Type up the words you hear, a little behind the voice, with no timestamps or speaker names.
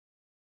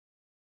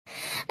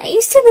I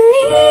used to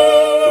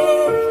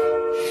believe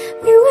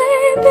we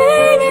were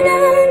burning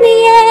on the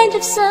edge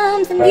of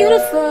something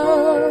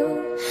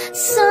beautiful,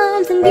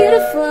 something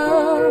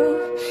beautiful.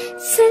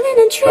 Selling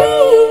a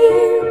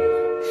dream,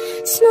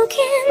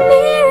 smoking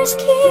mirrors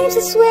keeps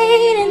us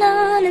waiting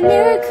on a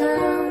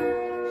miracle,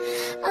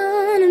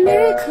 on a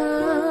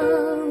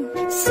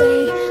miracle.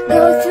 Say,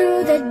 go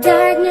through the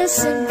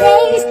darkness of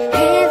days,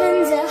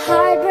 heaven's a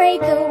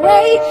heartbreak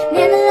away.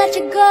 Never let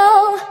you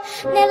go,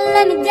 never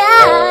let me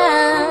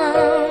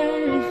down.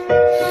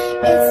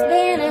 It's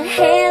been a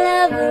hell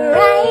of a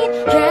ride,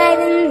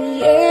 driving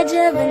the edge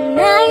of a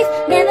knife.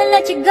 Never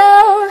let you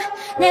go,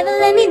 never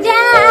let me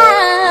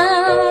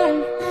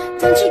down.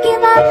 Don't you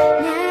give up,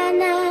 nah,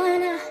 nah,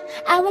 nah.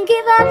 I won't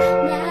give up,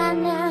 nah,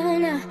 nah,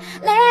 nah.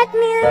 Let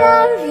me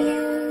love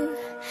you,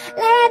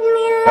 let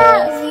me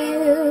love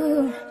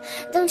you.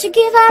 Don't you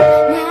give up,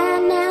 nah,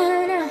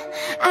 nah, nah.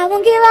 I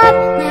won't give up,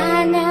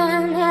 nah,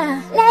 nah,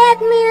 nah. Let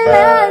me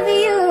love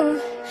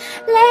you,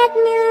 let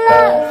me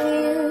love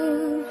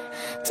you.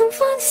 Don't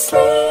fall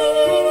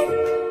asleep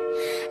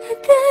at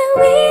the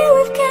wheel.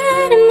 We've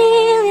got a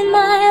million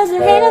miles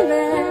ahead of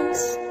us,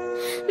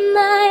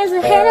 miles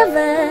ahead of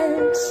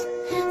us.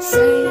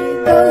 Say,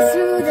 go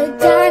through the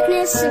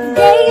darkness of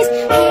days,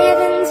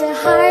 heaven's a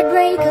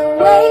heartbreak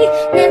away.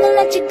 Never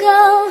let you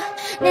go,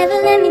 never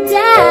let me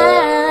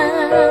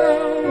down.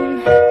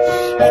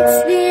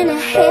 It's been a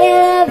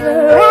hell of a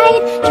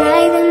ride,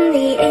 driving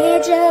the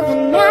edge of a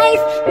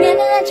knife.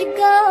 Never let you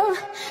go,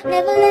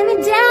 never let me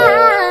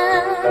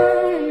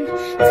down.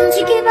 Don't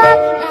you give up,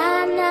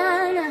 nah,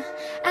 nah, nah.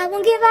 I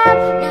won't give up,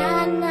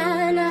 nah,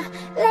 nah, nah.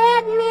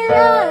 Let me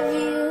love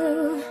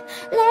you,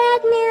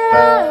 let me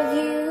love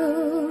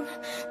you.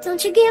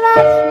 Don't you give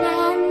up,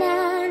 nah,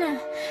 nah, nah.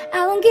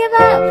 I won't give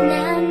up,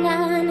 nah,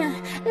 nah, nah.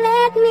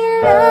 Let me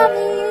love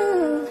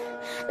you,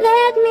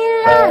 let me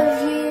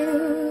love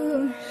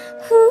you.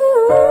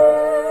 Ooh.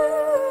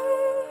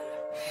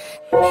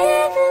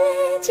 Never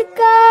let you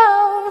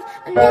go,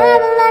 I'll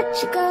never let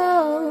you go,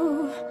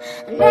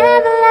 I'll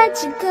never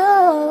let you go.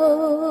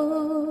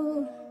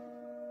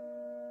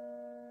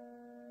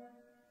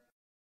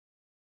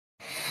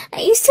 I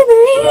used to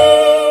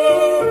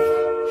believe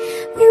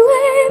we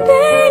were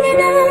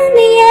burning on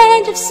the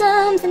edge of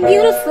something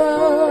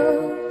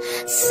beautiful,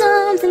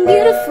 something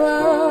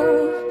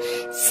beautiful.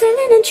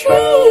 Selling a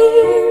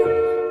dream,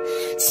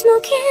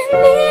 smoking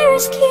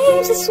mirrors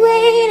keeps us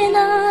waiting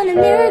on a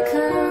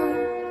miracle,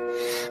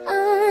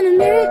 on a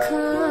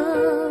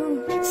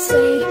miracle.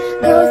 Say,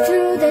 go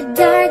through the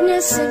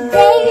darkness of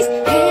days,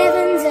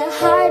 heaven's a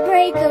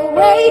heartbreak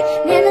away.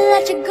 Never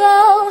let you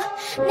go,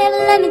 never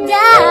let me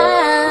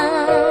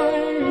down.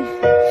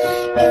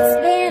 It's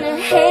been a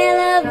hell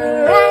of a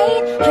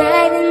ride,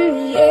 driving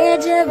the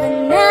edge of a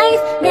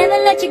knife. Never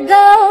let you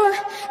go,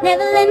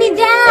 never let me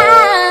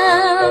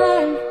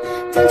down.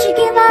 Don't you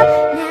give up,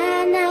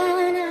 nah,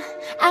 nah, nah.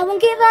 I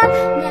won't give up,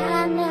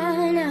 nah,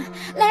 nah, nah.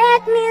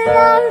 Let me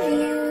love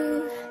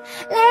you,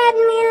 let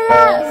me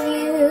love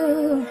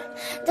you.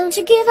 Don't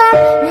you give up,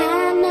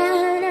 nah,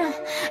 nah, nah.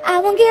 I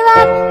won't give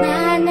up,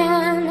 nah,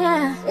 nah,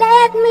 nah.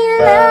 Let me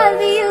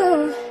love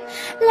you,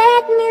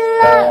 let me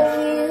love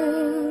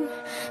you.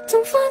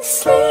 Don't fall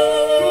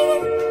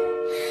asleep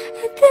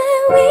at the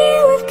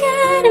wheel. We've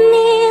got a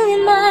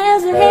million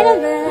miles ahead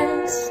of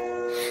us,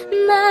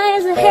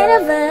 miles ahead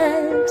of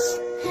us.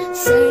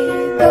 Say,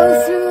 go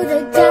through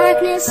the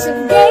darkness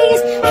of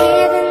days,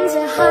 heaven's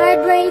a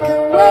heartbreak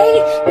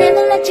away.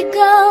 Never let you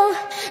go,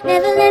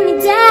 never let me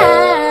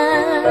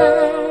down.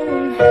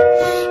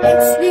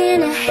 It's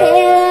been a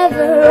hell of a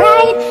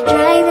ride,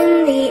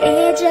 driving the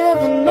edge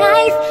of a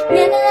knife.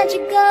 Never let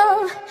you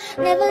go,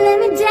 never let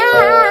me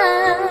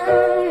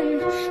down.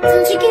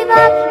 Don't you give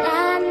up,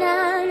 nah,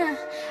 nah, nah.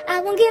 I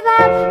won't give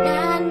up,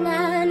 nah,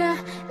 nah, nah.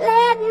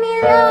 Let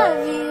me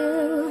love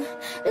you,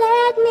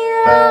 let me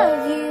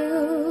love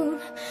you.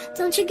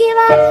 Don't you give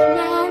up,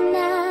 nah,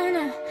 nah,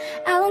 nah.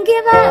 I won't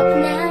give up,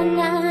 nah,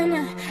 nah,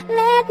 nah.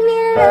 Let me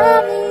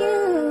love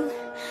you,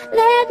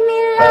 let me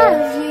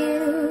love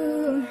you.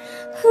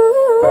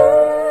 Ooh.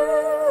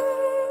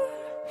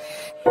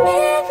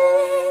 Never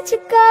let you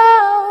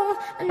go,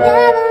 I'll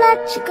never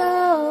let you go,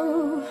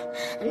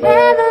 I'll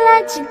never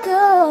let you go.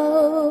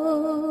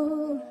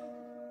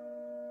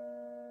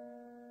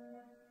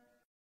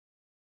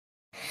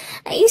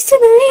 I used to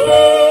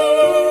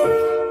believe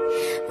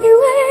we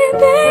were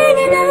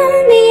burning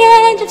on the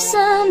edge of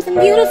something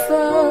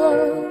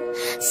beautiful,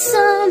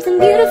 something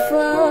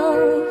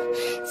beautiful.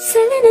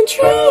 Selling a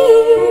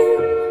dream,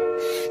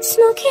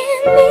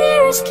 smoking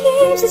mirrors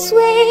keeps us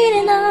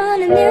waiting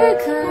on a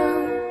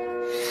miracle,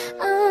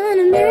 on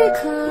a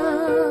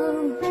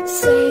miracle.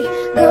 Say,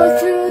 go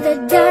through the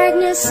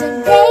darkness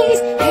of days,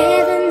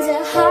 heaven's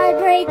a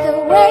heartbreak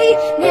away.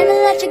 Never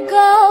let you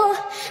go,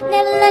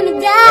 never let me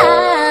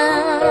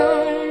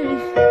down.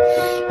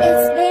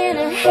 It's been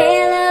a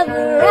hell of a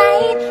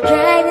ride,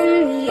 driving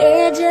the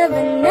edge of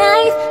a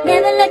knife.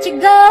 Never let you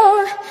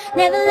go,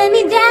 never let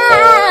me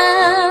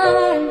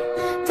down.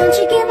 Don't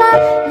you give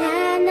up,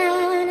 nah,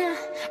 nah, nah.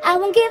 I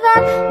won't give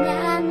up,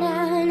 nah,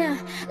 nah, nah.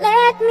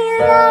 let me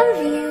love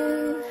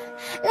you,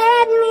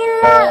 let me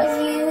love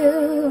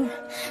you.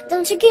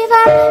 Don't you give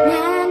up,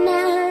 nah,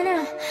 nah,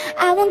 nah.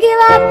 I won't give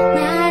up,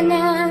 nah,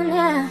 nah,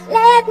 nah.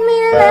 Let me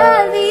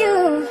love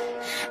you,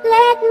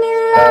 let me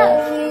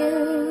love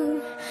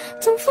you.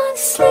 Don't fall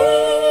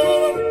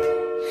asleep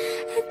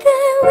at the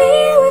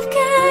wheel. We've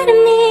got a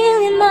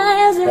million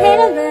miles ahead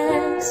of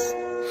us,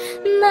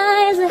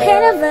 miles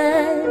ahead of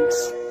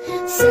us.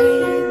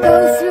 Say, go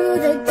through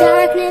the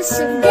darkness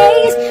of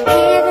days.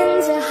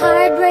 Heaven's a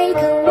heartbreak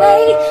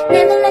away.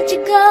 Never let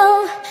you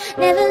go,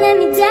 never let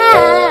me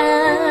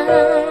down.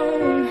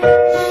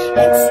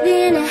 It's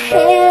been a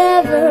hell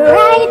of a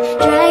ride,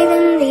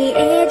 driving the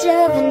edge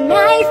of a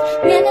knife.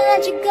 Never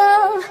let you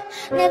go,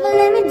 never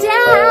let me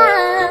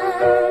down.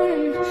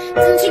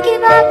 Don't you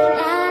give up,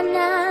 nah,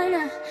 nah,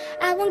 nah.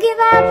 I won't give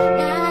up,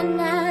 nah,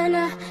 nah,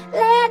 nah.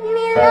 Let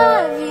me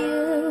love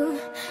you,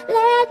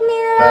 let me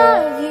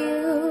love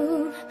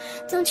you.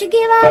 Don't you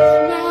give up,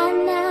 nah,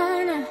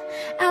 nah, nah.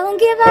 I won't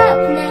give up,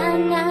 nah,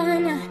 nah,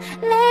 nah.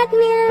 Let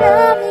me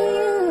love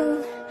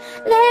you,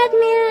 let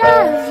me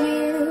love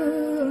you.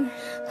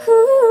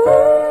 Ooh,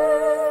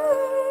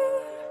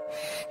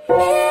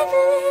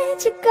 never let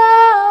you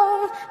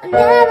go, I'll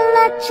never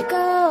let you go,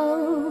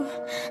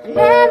 I'll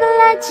never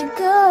let you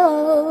go.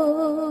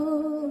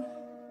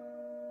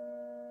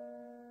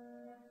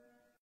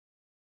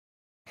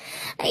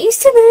 I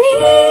used to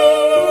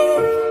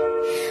believe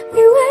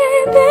we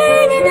were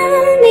burning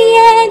on the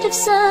edge of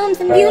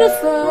something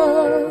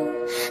beautiful,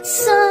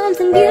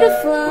 something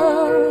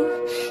beautiful.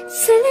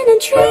 Selling a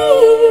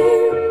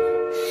dream,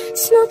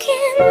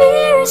 smoking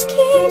mirrors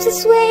keeps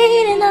us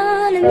waiting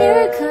on a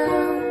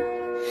miracle,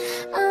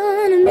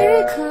 on a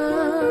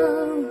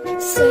miracle.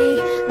 Say,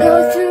 go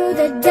through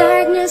the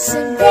darkness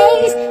of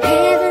days.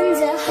 Heaven's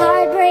a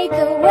heartbreak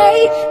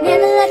away.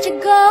 Never let you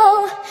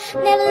go,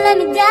 never let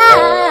me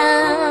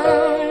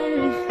down.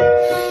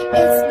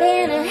 It's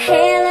been a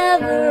hell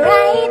of a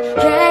ride,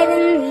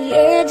 driving the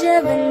edge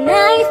of a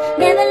knife.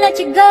 Never let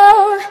you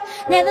go,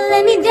 never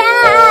let me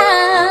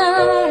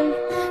down.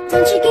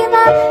 Don't you give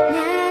up,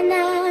 nah,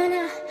 nah,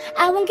 nah.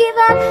 I won't give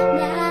up,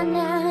 nah,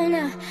 nah,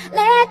 nah.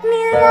 Let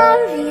me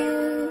love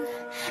you,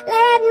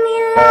 let me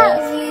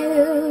love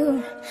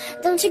you.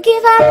 Don't you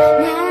give up,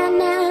 nah,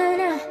 nah,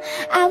 nah.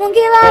 I won't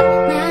give up,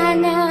 nah,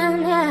 nah,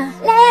 nah.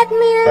 Let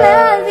me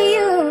love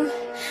you,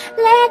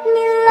 let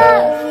me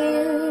love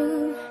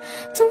you.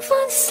 Don't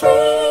fall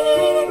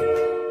asleep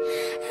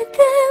at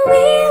the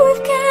wheel.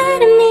 We've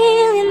got a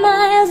million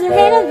miles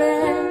ahead of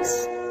us,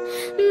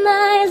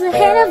 miles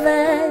ahead of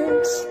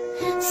us.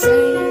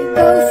 Say,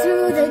 go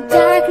through the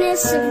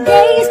darkness of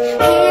days.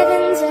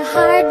 Heaven's a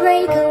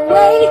heartbreak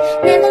away.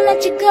 Never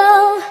let you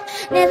go,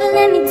 never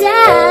let me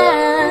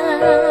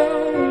down.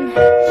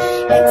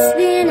 It's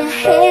been a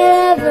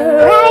hell of a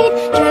ride,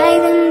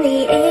 driving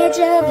the edge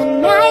of a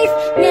knife.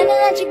 Never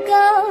let you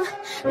go,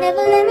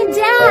 never let me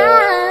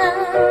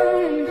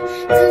down.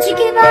 Don't you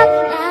give up,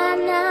 nah,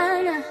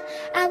 nah, nah.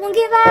 I won't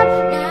give up,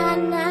 nah,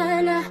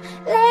 nah, nah.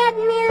 Let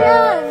me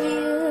love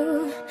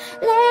you,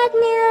 let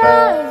me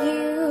love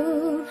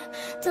you.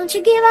 Don't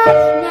you give up,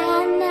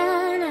 nah,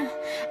 nah, nah.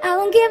 I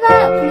won't give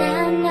up,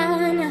 nah,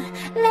 nah, nah.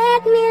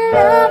 Let me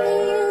love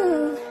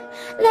you,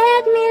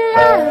 let me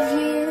love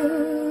you.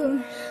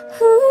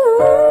 Ooh,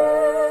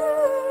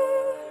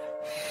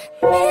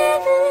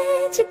 never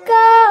let you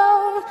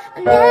go,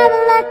 I'll never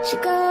let you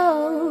go,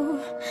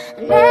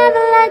 I'll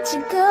never let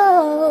you go.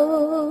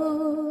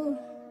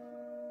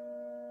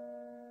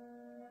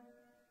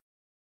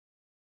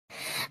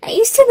 I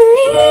used to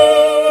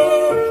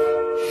believe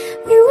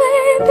we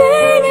were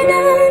burning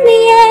on the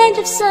edge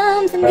of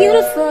something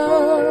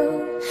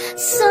beautiful,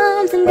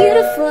 something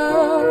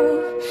beautiful.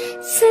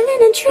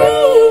 Selling a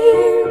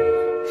dream,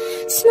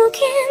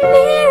 smoking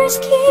mirrors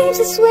keeps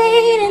us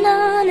waiting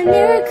on a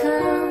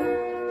miracle,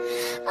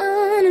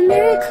 on a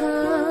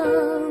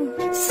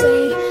miracle.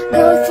 Say,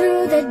 go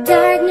through the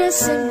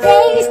darkness of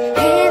days.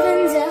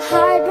 Heaven's a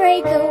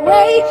heartbreak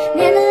away.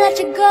 Never let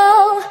you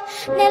go,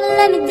 never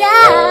let me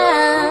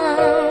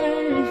down.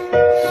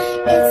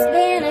 It's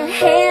been a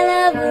hell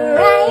of a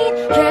ride,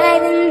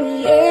 driving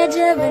the edge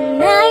of a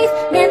knife.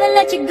 Never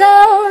let you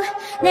go,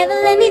 never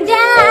let me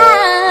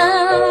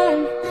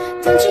down.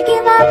 Don't you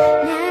give up,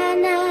 nah,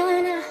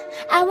 nah, nah.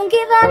 I won't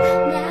give up,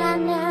 nah,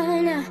 nah,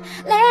 nah.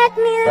 Let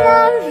me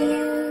love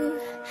you,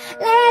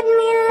 let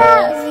me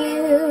love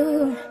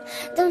you.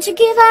 Don't you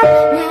give up,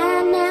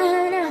 nah,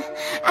 nah, nah.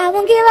 I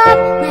won't give up,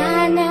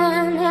 nah,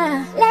 nah,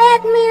 nah.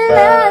 Let me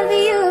love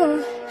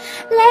you,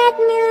 let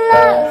me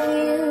love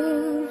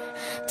you.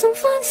 Don't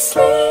fall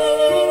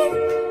asleep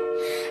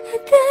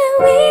at the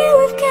wheel.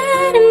 We've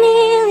got a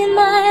million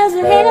miles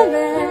ahead of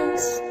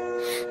us,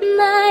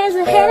 miles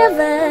ahead of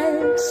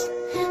us.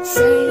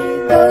 Say,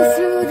 go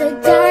through the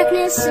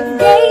darkness of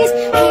days.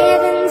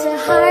 Heaven's a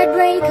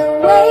heartbreak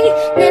away.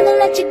 Never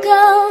let you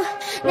go,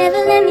 never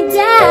let me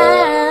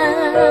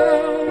down.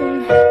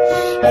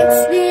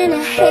 It's been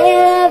a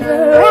hell of a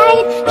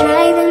ride,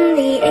 driving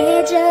the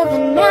edge of a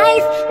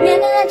knife.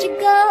 Never let you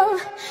go,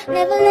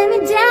 never let me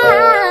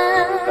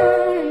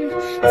down.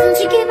 Don't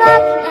you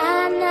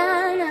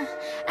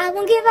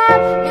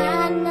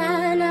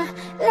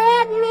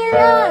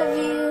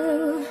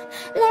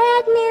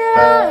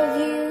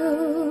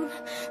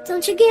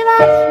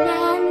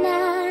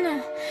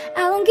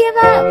won't give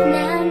up,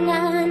 nah,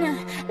 nah, nah.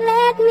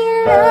 Let me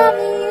love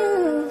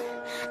you,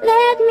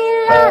 let me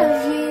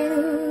love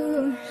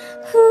you.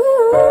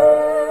 Ooh.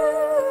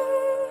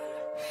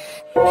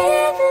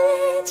 Never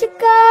let you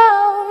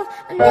go,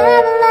 I'll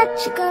never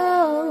let you go,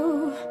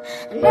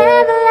 I'll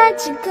never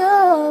let you go.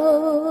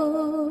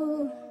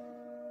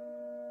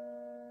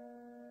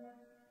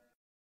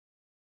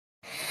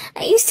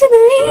 I used to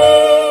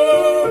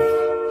believe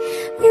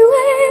we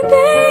were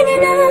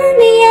burning on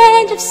the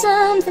edge of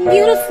something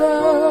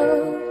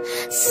beautiful,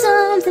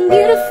 something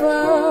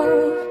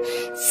beautiful.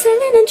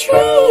 Selling a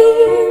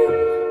dream,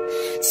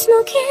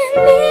 smoking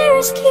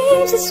mirrors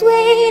keeps us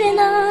waiting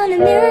on a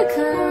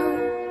miracle,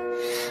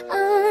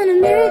 on a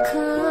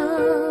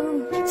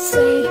miracle.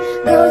 Say,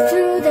 go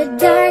through the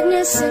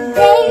darkness of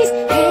days,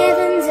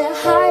 heaven's a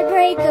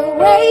heartbreak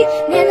away.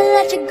 Never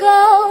let you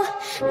go,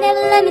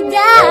 never let me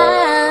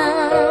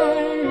down.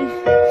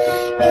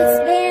 It's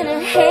been a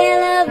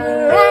hell of a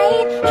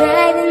ride,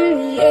 driving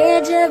the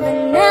edge of a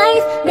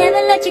knife.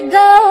 Never let you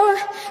go,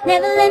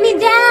 never let me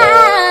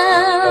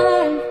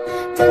down.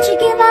 Don't you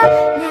give up,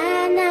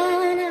 nah,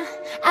 nah, nah.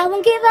 I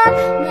won't give up,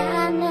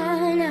 nah,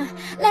 nah, nah.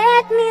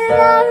 Let me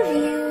love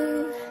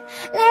you,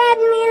 let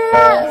me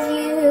love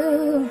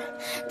you.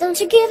 Don't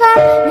you give up,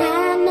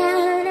 nah,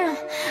 nah, nah.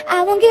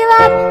 I won't give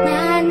up,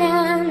 nah,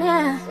 nah,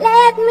 nah.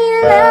 Let me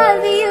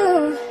love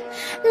you,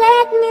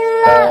 let me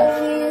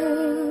love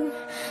you.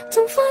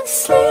 Don't fall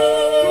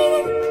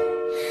asleep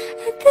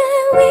at the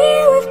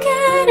wheel. We've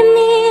got a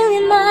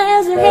million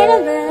miles ahead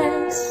of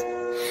us,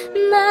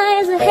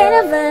 miles ahead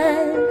of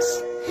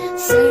us.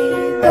 Say,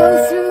 go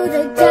through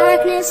the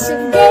darkness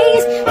of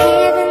days,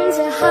 heaven's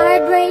a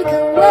heartbreak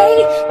away.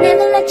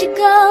 Never let you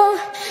go,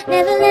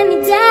 never let me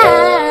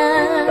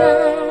down.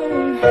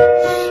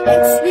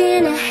 It's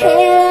been a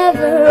hell of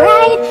a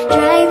ride,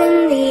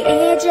 driving the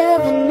edge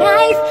of a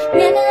knife.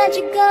 Never let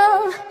you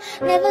go,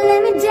 never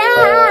let me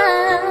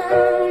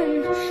down.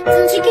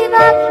 Don't you give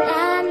up,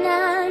 nah,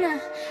 nah, nah.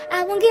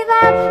 I won't give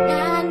up,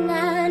 nah,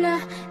 nah,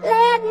 nah.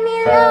 Let me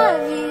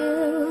love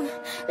you,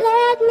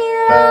 let me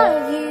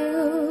love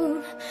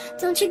you.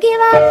 Don't you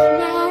give up,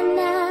 nah,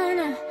 nah,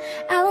 nah.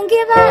 I won't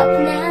give up,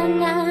 nah,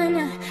 nah,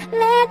 nah.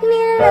 Let me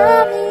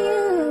love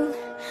you,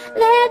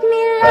 let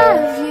me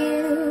love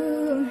you.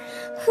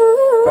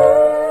 Ooh.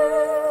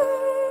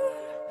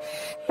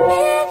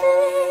 Never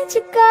let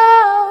you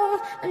go,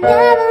 I'll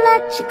never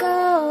let you go,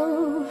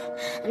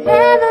 I'll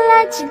never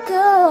let you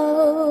go.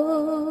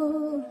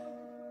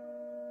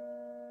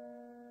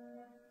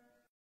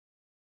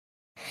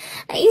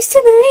 I used to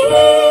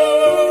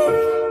believe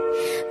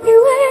we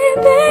were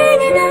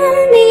burning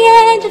on the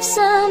edge of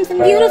something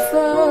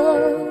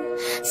beautiful,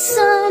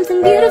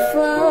 something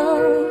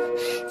beautiful.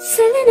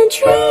 Selling a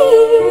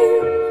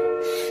dream,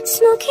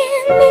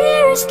 smoking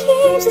mirrors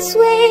keeps us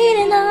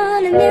waiting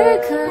on a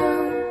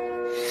miracle,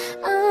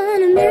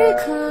 on a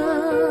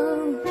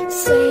miracle.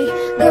 Say,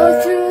 go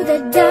through the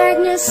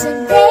darkness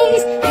of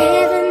days,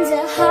 heaven's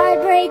a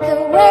heartbreak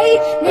away.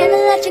 Never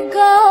let you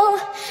go,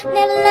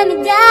 never let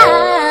me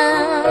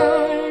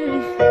down.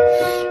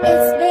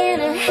 It's been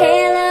a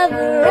hell of a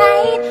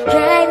ride,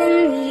 driving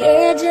the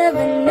edge of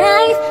a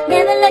knife.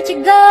 Never let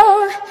you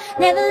go,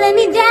 never let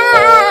me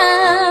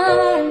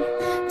down.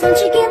 Don't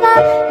you give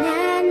up,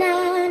 nah,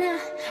 nah, nah.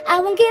 I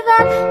won't give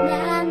up,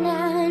 nah,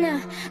 nah, nah.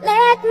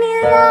 Let me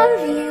love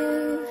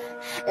you,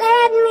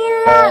 let me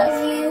love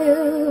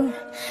you.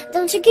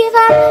 Don't you give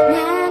up,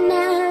 nah,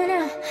 nah,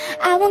 nah.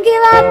 I won't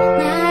give up,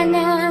 nah,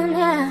 nah,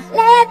 nah.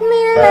 Let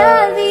me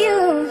love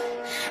you,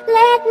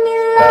 let me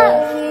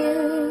love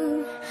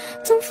you.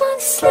 Don't fall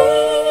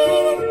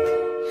asleep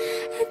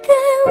at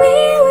the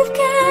wheel. We've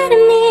got a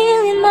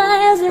million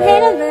miles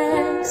ahead of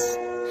us,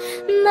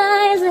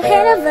 miles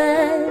ahead of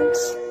us.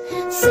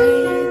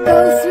 Say, go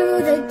through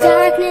the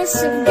darkness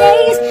of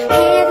days,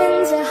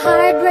 heaven's a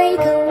heartbreak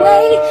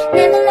away.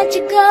 Never let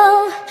you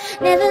go,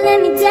 never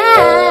let me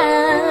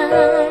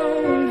down.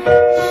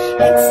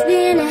 It's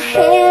been a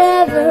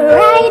hell of a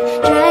ride,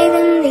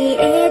 driving the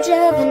edge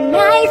of a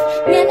knife.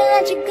 Never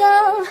let you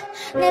go,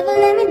 never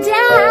let me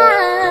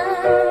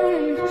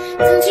down.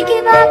 Don't you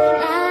give up,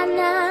 nah,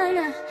 nah,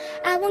 nah.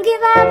 I won't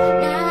give up,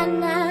 nah,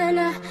 nah,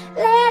 nah.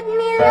 Let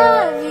me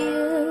love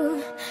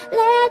you,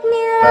 let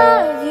me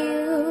love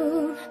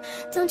you.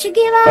 Don't you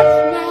give up,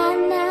 nah,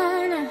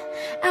 nah, nah.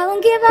 I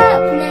won't give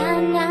up, nah,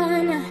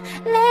 nah, nah.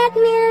 Let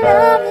me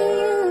love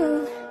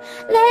you,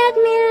 let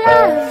me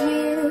love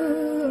you.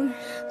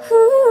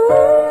 Ooh.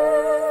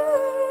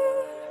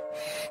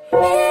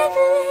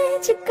 Never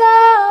let you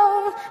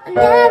go, I'll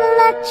never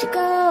let you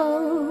go,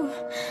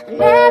 I'll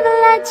never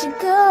let you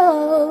go.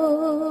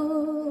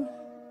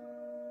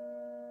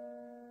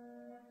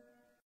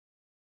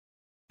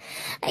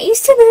 I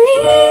used to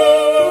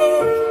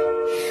believe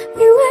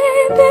we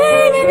were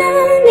burning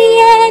on the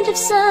edge of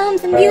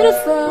something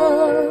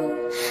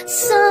beautiful,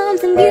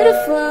 something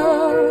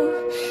beautiful.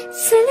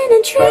 Selling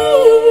a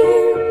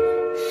dream,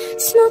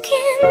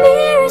 smoking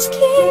mirrors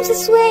keeps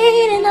us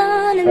waiting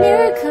on a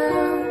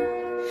miracle,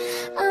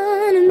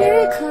 on a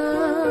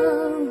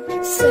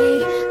miracle. Say,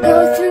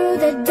 go through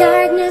the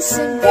darkness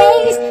of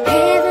days,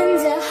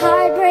 heaven's a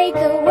heartbreak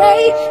away.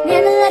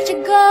 Never let you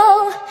go,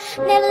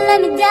 never let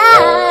me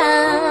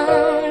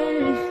down.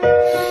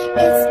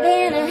 It's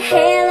been a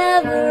hell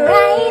of a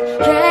ride,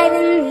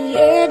 driving the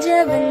edge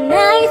of a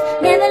knife.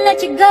 Never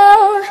let you go,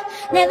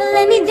 never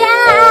let me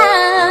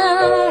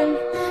down.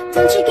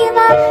 Don't you give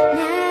up,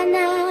 nah,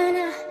 nah,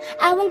 nah.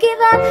 I won't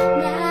give up,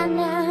 nah,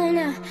 nah,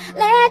 nah.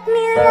 Let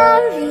me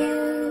love you,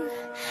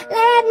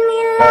 let me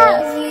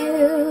love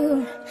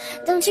you.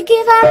 Don't you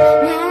give up,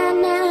 nah,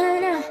 nah,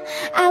 nah.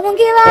 I won't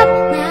give up,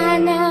 nah,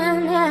 nah,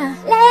 nah.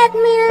 Let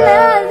me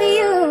love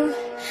you,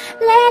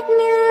 let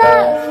me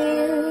love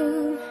you.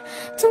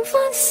 Don't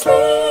fall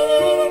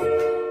asleep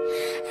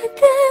at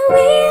the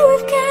wheel.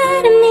 We've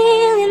got a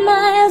million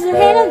miles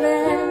ahead of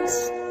us,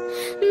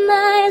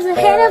 miles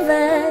ahead of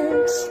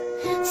us.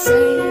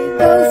 Say,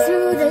 go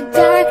through the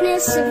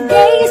darkness of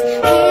days,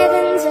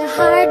 heaven's a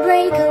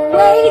heartbreak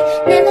away.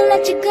 Never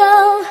let you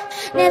go,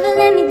 never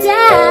let me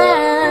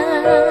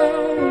down.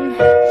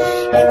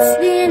 It's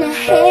been a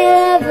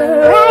hell of a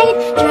ride,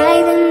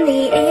 driving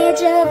the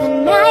edge of a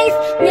knife.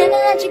 Never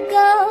let you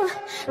go,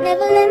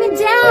 never let me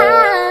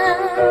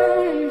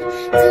down.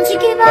 Don't you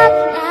give up,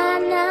 nah,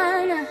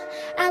 nah, nah.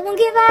 I won't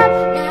give up,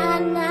 nah,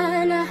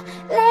 nah, nah.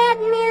 Let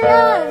me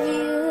love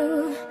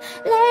you,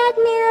 let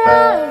me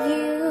love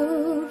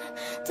you.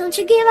 Don't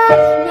you give up,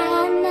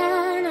 nah,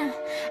 nah, nah.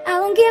 I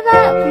won't give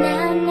up,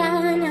 nah,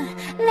 nah, nah.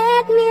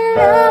 Let me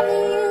love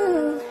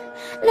you,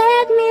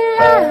 let me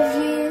love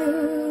you.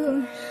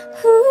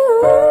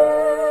 Ooh,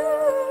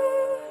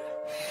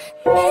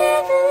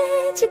 never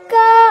let you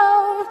go,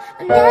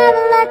 I'll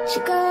never let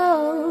you go,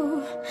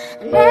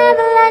 I'll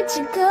never let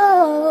you go.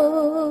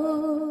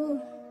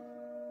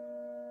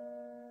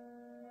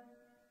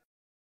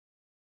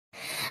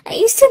 I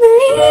used to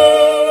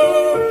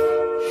believe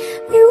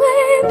we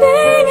were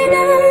burning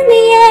on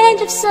the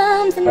edge of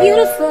something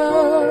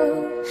beautiful,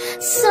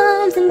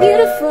 something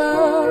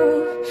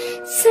beautiful.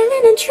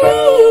 Selling a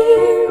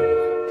dream,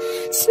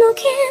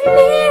 smoking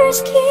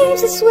mirrors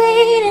keeps us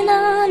waiting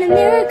on a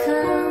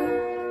miracle,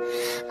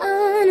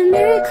 on a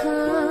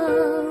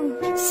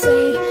miracle.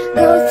 Say,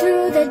 go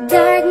through the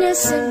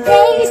darkness of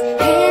days,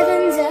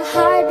 heaven's a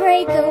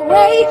heartbreak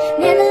away.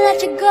 Never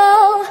let you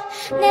go,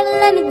 never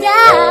let me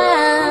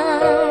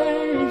down.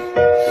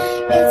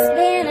 It's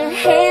been a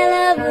hell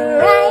of a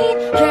ride,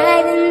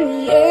 driving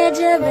the edge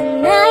of a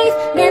knife.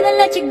 Never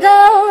let you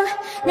go,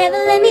 never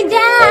let me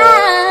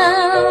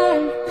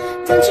down.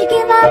 Don't you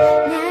give up,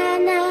 nah,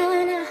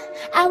 nah, nah.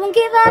 I won't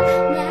give up,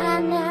 nah,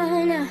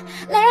 nah, nah.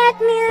 Let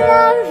me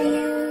love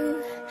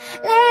you,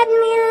 let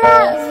me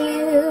love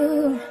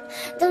you.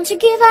 Don't you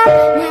give up,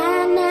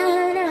 nah,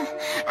 nah, nah.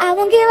 I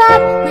won't give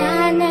up,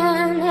 nah,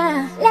 nah,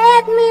 nah.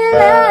 Let me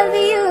love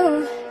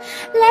you,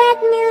 let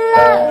me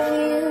love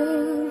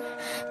you.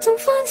 Don't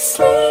fall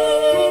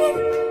asleep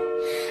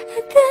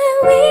at the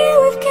wheel.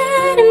 We've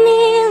got a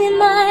million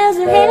miles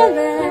ahead of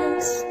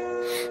us,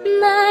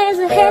 miles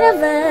ahead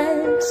of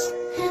us.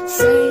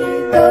 Say,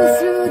 go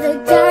through the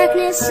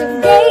darkness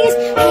of days,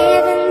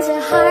 heaven's a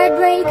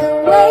heartbreak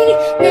away.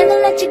 Never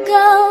let you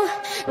go,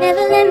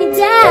 never let me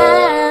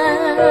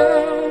down.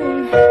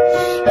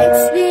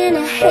 It's been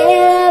a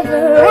hell of a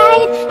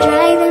ride,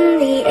 driving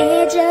the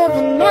edge of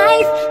a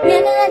knife.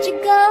 Never let you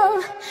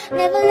go,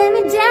 never let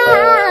me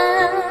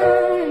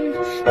down.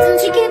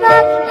 Don't you give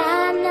up,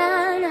 nah,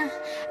 nah, nah.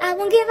 I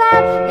won't give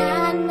up,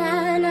 nah,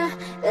 nah, nah.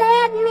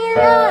 Let me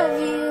love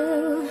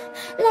you,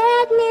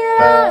 let me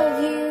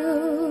love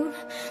you.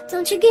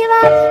 Don't you give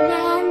up,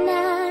 nah,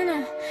 nah,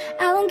 nah.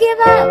 I won't give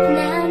up,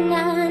 nah,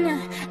 nah, nah.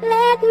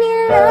 Let me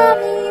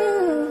love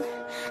you,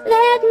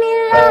 let me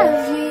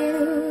love you.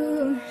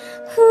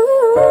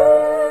 Ooh,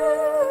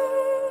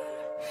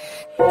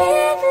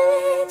 never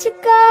let you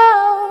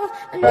go,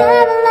 I'll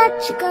never let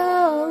you go,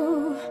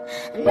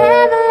 I'll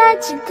never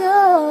let you go.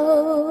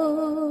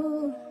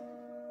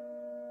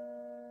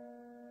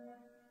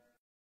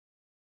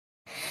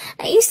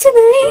 I used to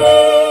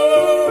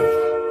believe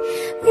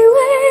we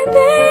were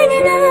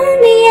burning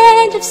on the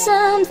edge of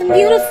something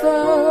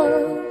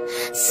beautiful,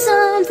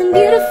 something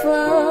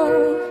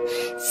beautiful.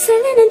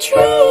 Selling a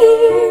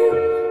dream,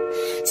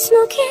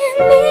 smoking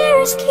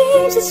mirrors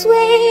keeps us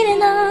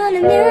waiting on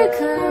a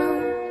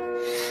miracle,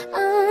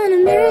 on a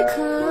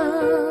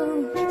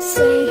miracle.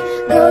 Say,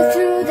 go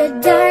through the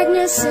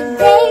darkness of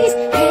days,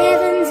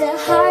 heaven's a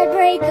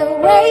heartbreak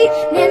away.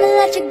 Never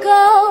let you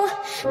go,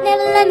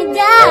 never let me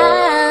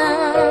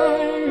down.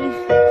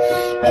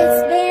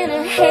 It's been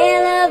a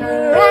hell of a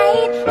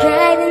ride,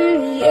 driving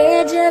the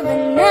edge of a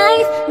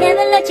knife.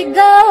 Never let you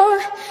go,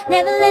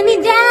 never let me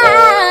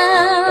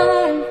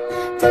down.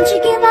 Don't you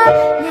give up,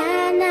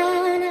 nah,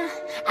 nah, nah.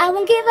 I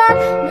won't give up,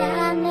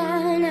 nah,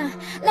 nah, nah.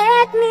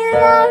 Let me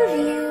love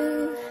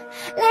you,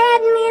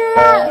 let me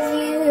love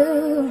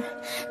you.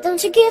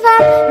 Don't you give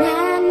up,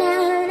 nah,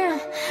 nah, nah.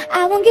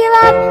 I won't give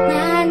up,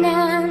 nah,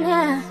 nah,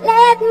 nah.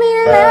 Let me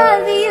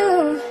love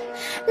you,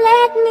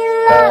 let me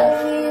love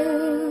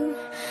you.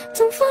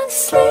 Don't fall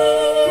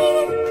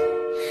asleep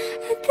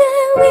at the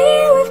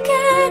wheel. We've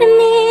got a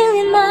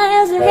million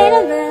miles ahead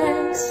of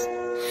us,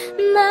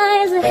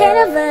 miles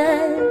ahead of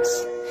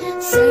us.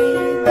 Say,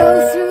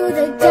 go through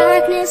the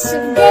darkness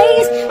of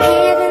days,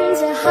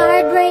 heaven's a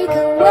heartbreak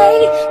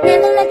away.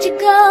 Never let you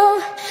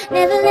go,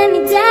 never let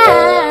me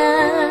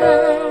down.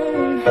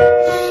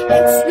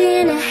 It's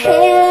been a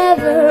hell of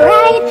a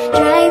ride,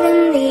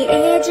 driving the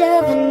edge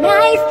of a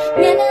knife.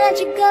 Never let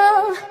you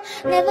go,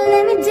 never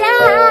let me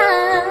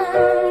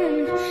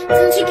down.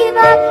 Don't you give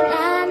up,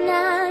 nah,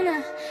 nah,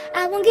 nah.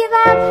 I won't give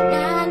up,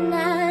 nah,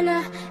 nah,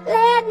 nah.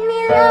 Let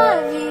me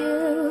love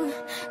you,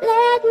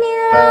 let me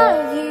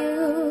love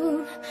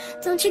you.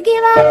 Don't you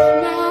give up,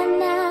 nah,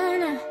 nah,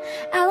 nah.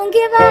 I won't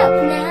give up,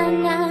 nah,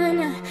 nah,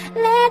 nah.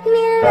 Let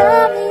me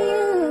love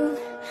you,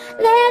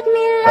 let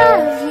me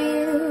love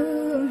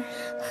you.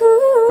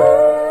 Ooh.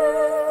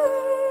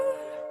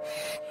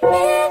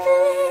 Never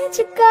let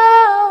you go,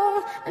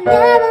 I'll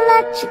never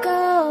let you go,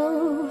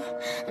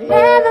 I'll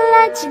never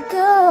let you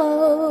go.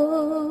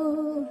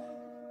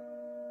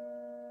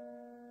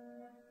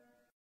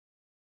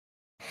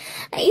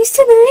 I used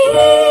to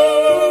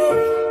believe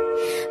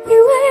we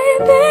were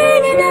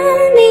burning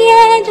on the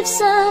edge of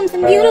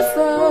something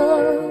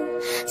beautiful,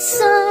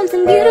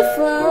 something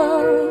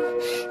beautiful.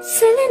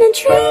 Selling a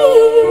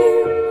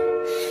dream,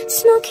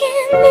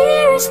 smoking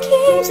mirrors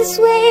keeps us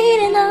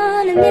waiting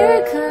on a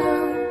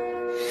miracle,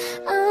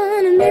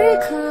 on a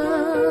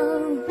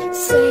miracle.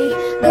 Say,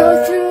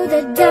 go through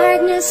the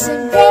darkness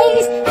of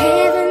days,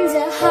 heaven's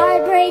a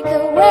heartbreak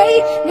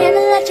away.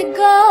 Never let you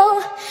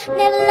go,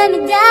 never let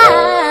me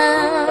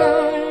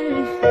down.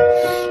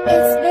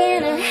 It's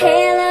been a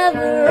hell of a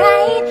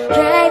ride,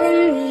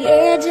 driving the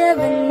edge of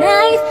a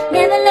knife.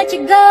 Never let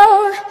you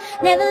go,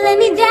 never let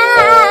me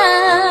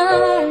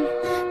down.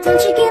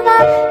 Don't you give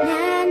up,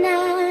 nah,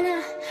 nah,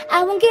 nah.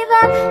 I won't give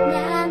up,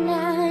 nah,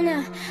 nah,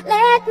 nah.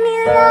 Let me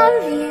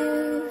love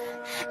you,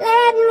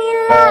 let me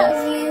love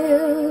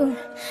you.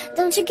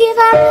 Don't you give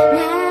up,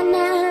 nah,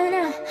 nah,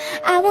 nah.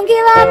 I won't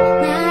give up,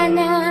 nah,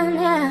 nah,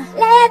 nah.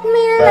 Let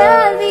me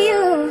love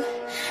you,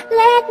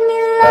 let me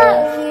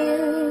love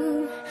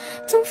you.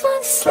 Don't fall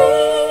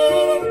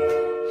asleep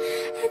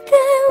at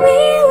the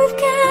wheel. We've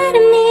got a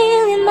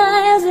million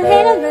miles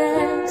ahead of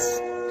us,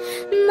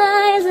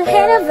 miles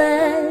ahead of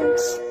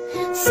us.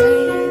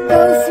 Say,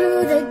 go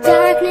through the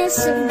darkness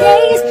of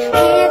days,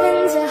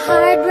 heaven's a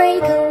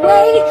heartbreak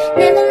away.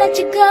 Never let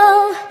you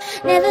go,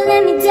 never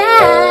let me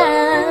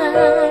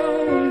down.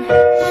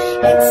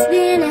 It's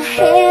been a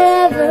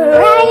hell of a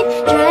ride,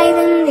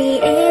 driving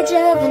the edge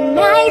of a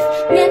knife.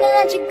 Never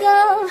let you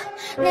go,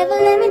 never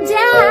let me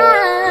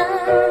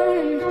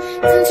down.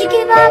 Don't you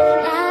give up,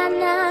 nah,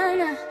 nah,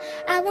 nah.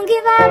 I won't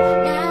give up,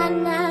 nah,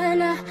 nah,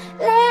 nah.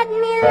 Let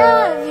me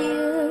love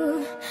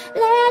you,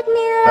 let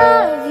me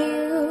love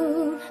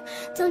you.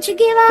 Don't you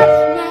give up,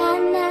 nah,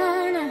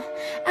 nah, nah.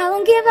 I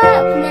won't give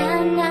up,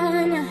 nah,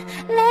 nah, nah.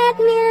 Let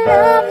me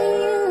love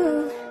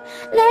you,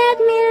 let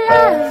me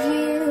love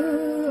you.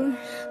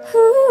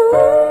 Ooh.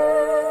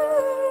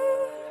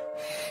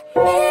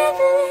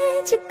 Never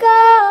let you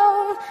go,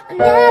 I'll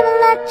never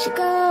let you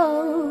go,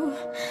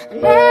 I'll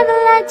never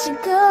let you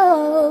go.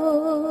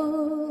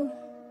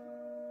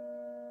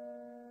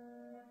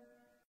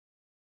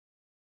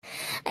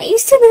 I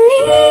used to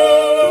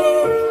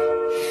believe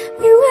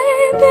we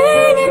were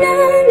burning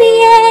on the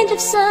edge of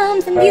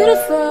something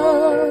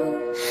beautiful,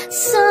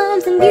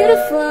 something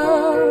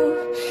beautiful.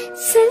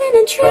 Selling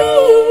a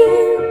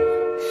dream,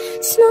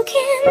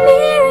 smoking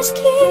mirrors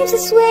keeps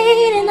us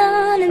waiting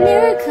on a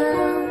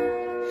miracle,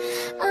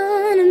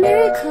 on a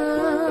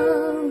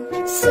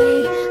miracle.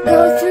 Say,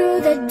 go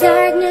through the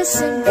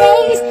darkness of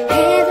days,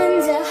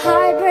 heaven's a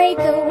heartbreak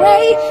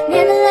away.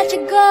 Never let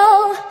you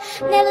go,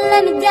 never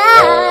let me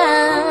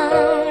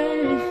down.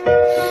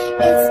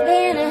 It's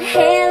been a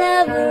hell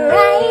of a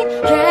ride,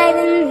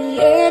 driving the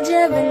edge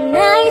of a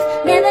knife.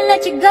 Never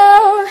let you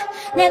go,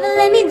 never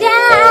let me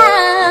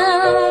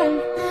down.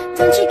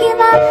 Don't you give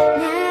up,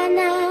 nah,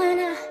 nah,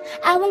 nah.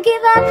 I won't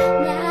give up,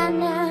 nah,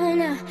 nah,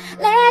 nah.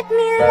 Let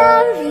me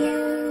love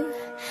you,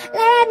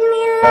 let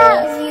me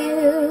love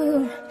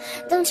you.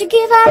 Don't you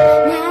give up,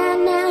 nah,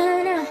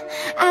 nah, nah.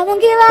 I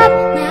won't give up,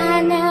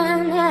 nah, nah,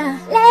 nah.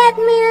 Let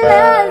me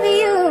love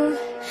you,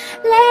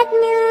 let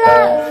me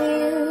love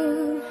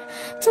you.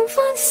 Don't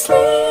fall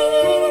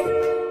asleep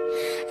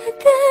at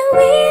the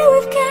wheel.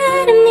 We've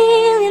got a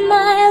million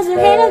miles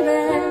ahead of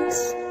us,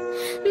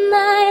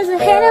 miles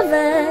ahead of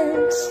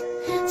us.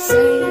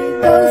 Say,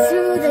 go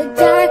through the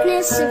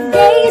darkness of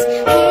days,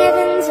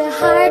 heaven's a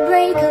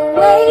heartbreak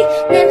away.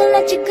 Never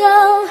let you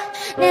go,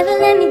 never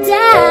let me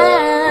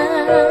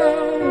down.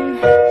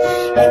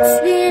 It's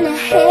been a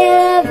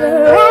hell of a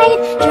ride,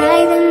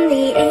 driving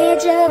the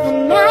edge of a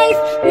knife.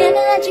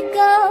 Never let you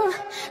go,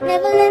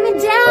 never let me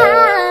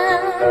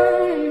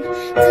down.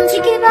 Don't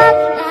you give up,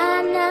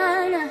 nah,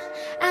 nah, nah.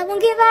 I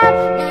won't give up,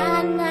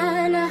 nah,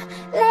 nah, nah.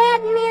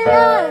 Let me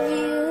love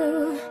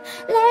you,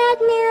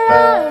 let me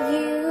love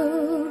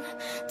you.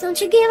 Don't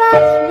you give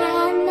up,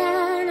 nah,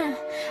 nah, nah.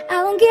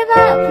 I won't give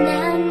up,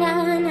 nah,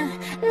 nah, nah.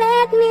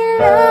 Let me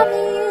love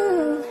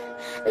you,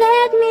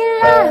 let me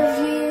love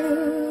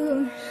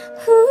you.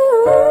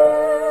 Ooh.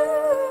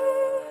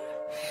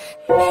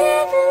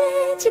 never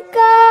let you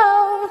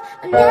go.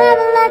 I'll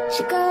never let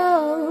you go.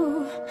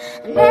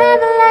 I'll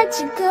never let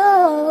you go.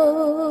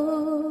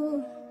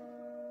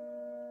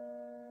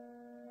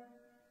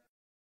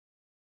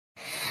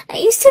 I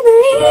used to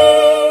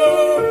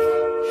believe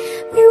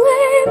we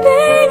were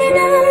burning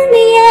on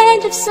the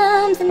edge of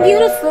something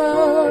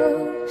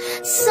beautiful,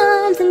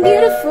 something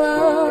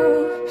beautiful,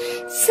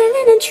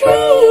 selling a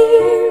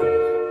dream.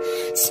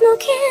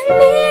 Smoking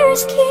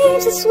mirrors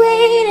keeps us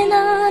waiting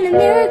on a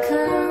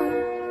miracle,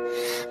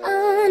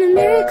 on a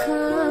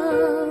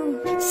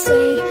miracle.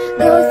 Say,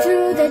 go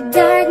through the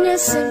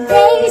darkness of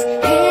days,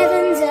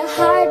 heaven's a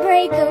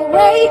heartbreak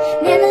away.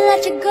 Never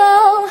let you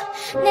go,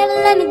 never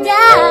let me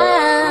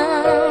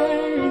down.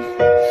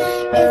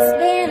 It's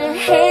been a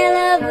hell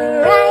of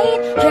a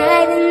ride,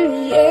 driving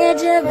the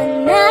edge of a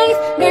knife.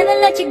 Never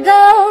let you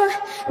go,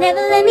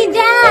 never let me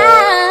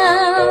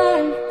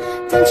down.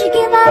 Don't you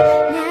give up,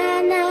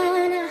 nah,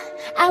 nah, nah.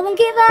 I won't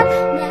give up,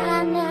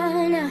 nah,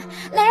 nah, nah.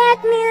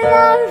 Let me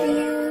love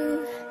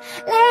you,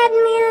 let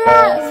me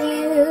love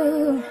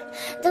you.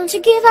 Don't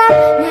you give up,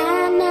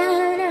 nah,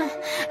 nah, nah.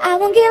 I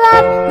won't give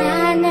up,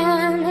 nah,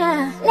 nah,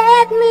 nah.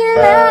 Let me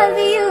love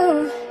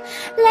you,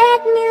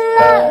 let me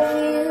love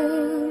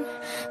you.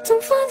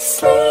 Don't fall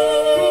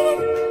asleep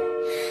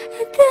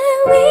at the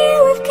wheel.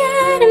 We've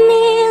got a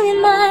million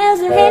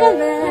miles ahead of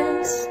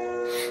us,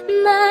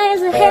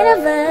 miles ahead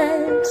of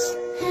us.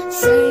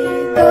 Say,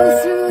 go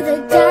through the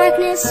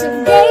darkness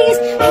of days,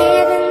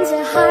 heaven's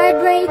a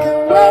heartbreak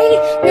away.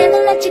 Never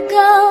let you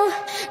go,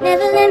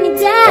 never let me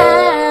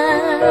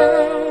down.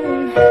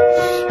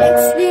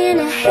 It's been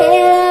a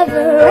hell of a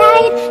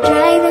ride,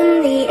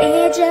 driving the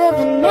edge of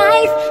a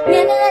knife.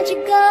 Never let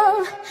you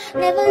go,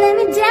 never let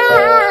me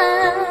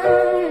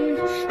down.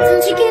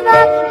 Don't you give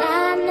up,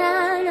 nah,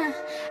 nah, nah.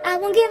 I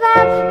won't give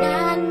up,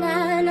 nah,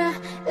 nah, nah.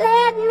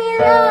 Let me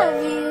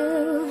love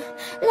you,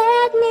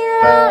 let me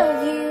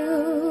love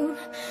you.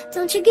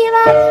 Don't you give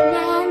up,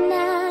 nah,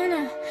 nah,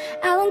 nah.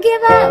 I won't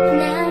give up,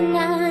 nah,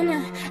 nah,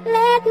 nah.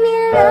 Let me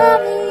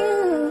love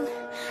you,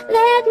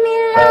 let me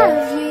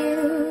love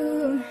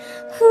you.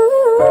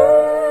 Ooh.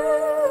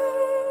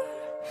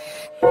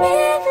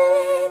 Never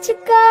let you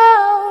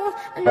go,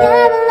 I'll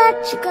never let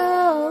you go.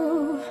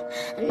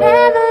 I'll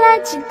never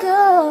let you go.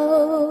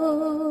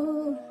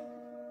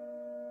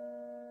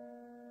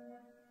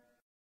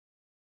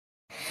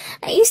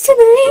 I used to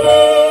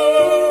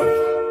believe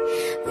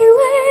we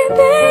were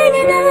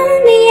burning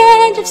on the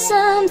edge of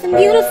something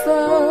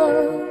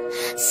beautiful,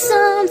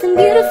 something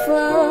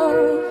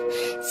beautiful,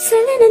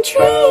 selling a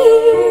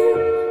dream.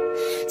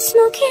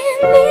 Smoking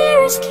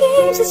mirrors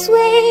keeps us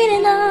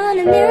waiting on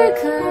a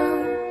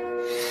miracle,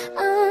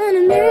 on a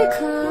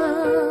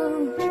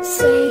miracle.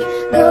 Say,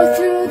 go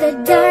through the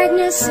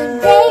darkness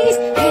of days,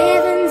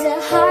 heaven's a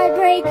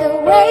heartbreak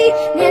away.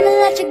 Never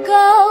let you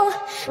go,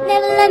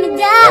 never let me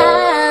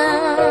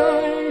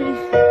down.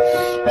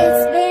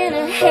 It's been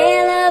a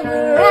hell of a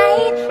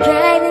ride,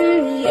 driving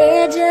the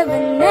edge of a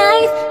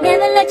knife.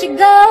 Never let you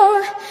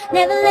go,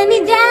 never let me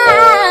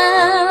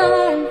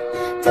down.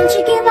 Don't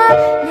you give up,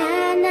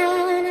 nah,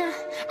 nah, nah.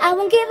 I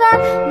won't give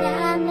up,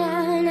 nah,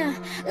 nah, nah.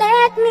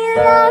 Let me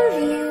love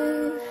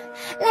you,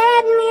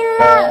 let me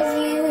love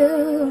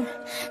you.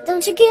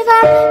 Don't you give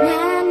up,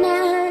 nah,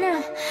 nah,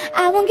 nah.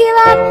 I won't give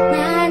up,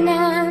 nah,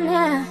 nah,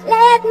 nah.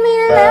 Let me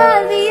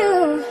love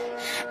you,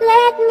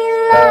 let me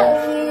love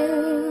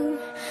you.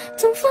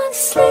 Don't fall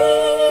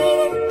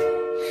asleep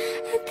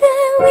at the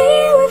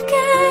wheel. We've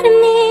got a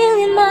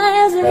million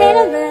miles ahead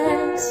of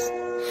us,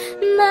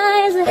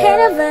 miles ahead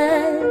of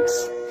us.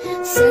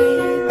 Say,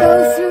 go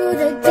through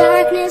the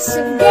darkness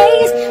of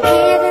days,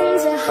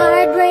 heaven's a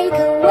heartbreak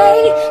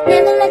away.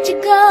 Never let you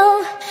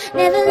go,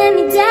 never let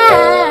me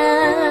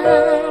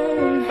down.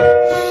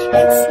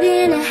 It's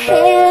been a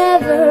hell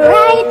of a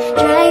ride,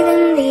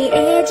 driving the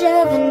edge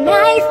of a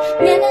knife.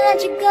 Never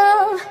let you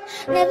go,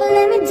 never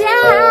let me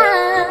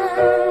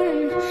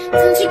down.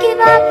 Don't you give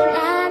up,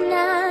 nah,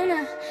 nah,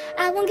 nah.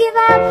 I won't give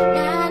up,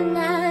 nah,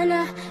 nah,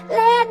 nah.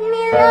 Let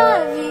me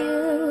love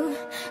you,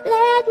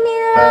 let me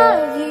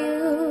love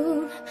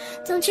you.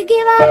 Don't you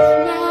give up,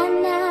 nah,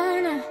 nah,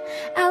 nah.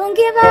 I won't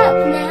give up,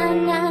 nah,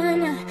 nah,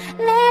 nah.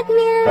 Let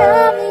me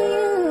love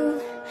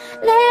you,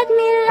 let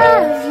me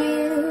love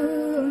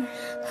you.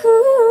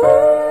 Ooh.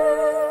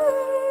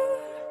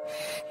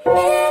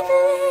 Never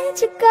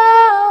let you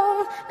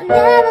go, I'll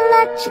never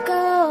let you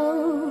go.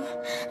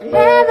 I'll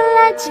never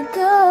let you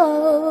go.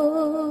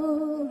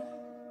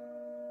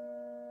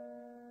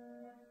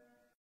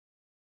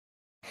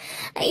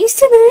 I used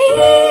to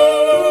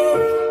believe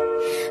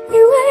we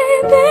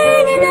were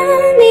burning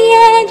on the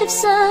edge of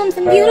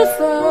something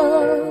beautiful,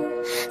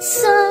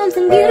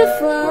 something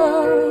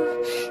beautiful,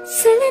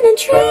 selling a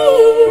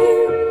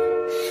dream.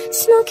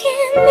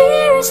 Smoking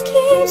mirrors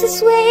keeps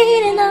us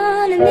waiting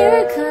on a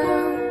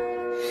miracle,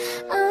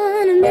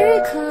 on a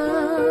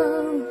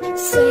miracle.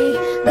 Say,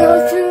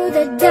 go through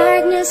the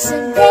darkness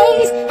of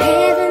days,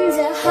 heaven's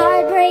a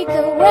heartbreak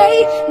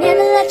away.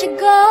 Never let you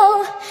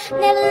go,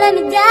 never let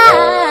me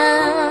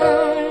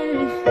down.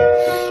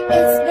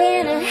 It's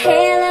been a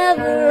hell of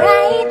a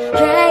ride,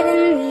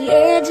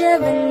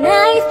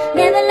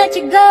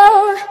 let you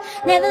go,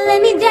 never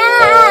let me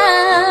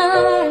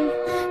down.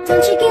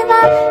 Don't you give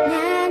up,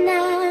 nah,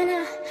 nah,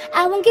 nah,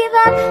 I won't give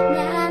up,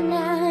 nah,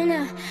 nah,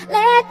 nah.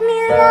 Let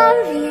me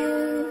love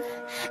you,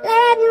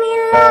 let me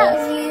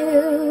love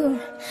you.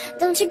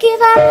 Don't you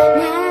give up,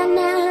 nah,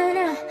 nah,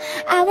 nah,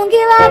 I won't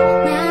give up,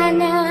 nah,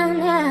 nah,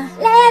 nah.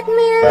 Let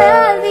me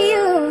love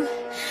you,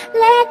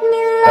 let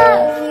me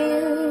love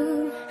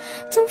you.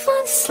 Don't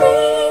fall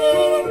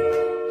asleep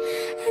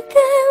at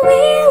the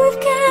wheel, we've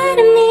got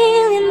a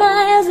million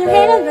miles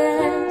ahead of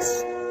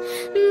us,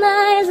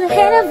 miles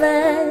ahead of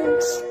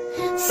us.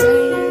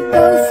 Say,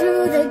 go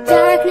through the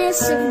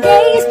darkness of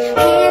days,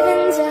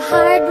 heaven's a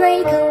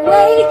heartbreak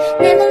away.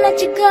 Never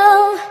let you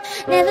go,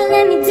 never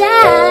let me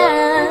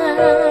down.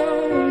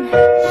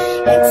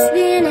 It's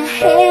been a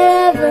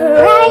hell of a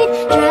ride,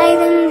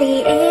 driving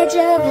the edge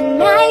of a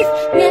knife.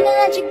 Never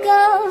let you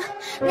go,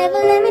 never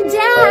let me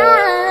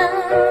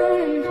down.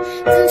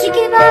 Don't you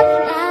give up,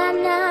 nah,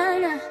 nah,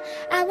 nah,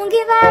 I won't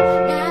give up,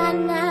 nah,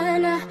 nah,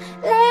 nah.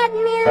 Let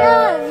me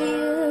love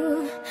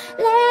you,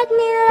 let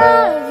me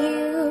love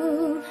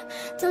you.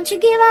 Don't you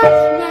give up,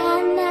 nah,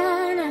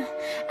 nah, nah,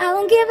 I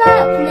won't give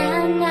up,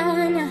 nah,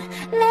 nah, nah.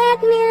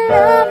 Let me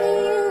love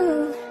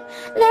you,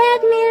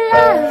 let me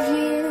love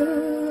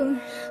you.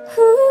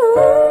 Ooh,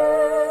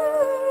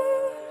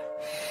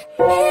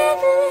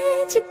 never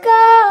let you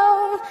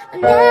go, I'll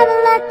never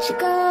let you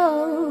go,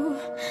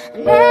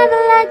 I'll never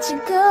let you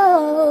go.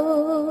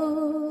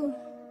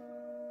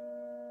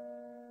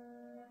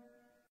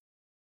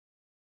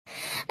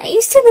 I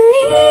used to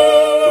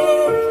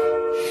believe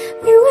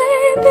we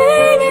were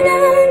burning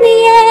on the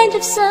edge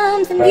of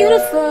something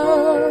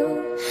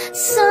beautiful,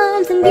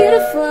 something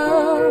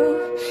beautiful.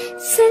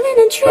 Selling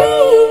a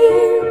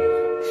dream,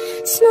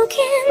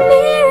 smoking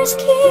mirrors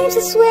keeps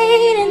us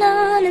waiting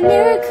on a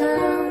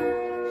miracle,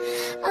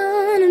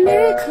 on a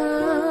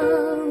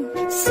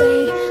miracle.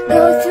 Say,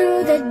 go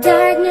through the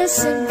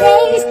darkness of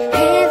days,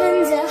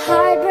 heaven's a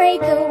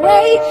heartbreak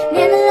away.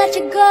 Never let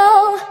you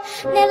go,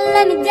 never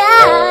let me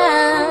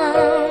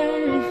down.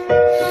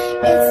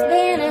 It's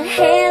been a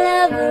hell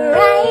of a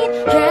ride,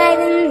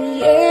 driving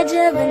the edge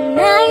of a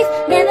knife.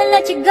 Never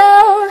let you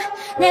go,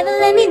 never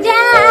let me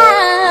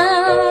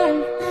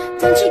down.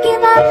 Don't you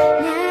give up,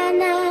 nah,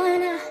 nah,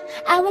 nah,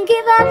 I won't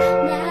give up,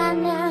 nah,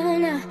 nah,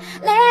 nah.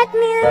 Let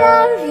me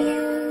love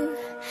you,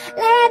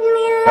 let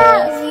me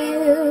love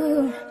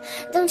you.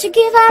 Don't you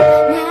give up,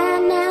 nah,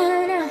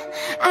 nah, nah,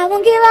 I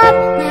won't give up,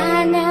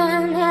 nah, nah,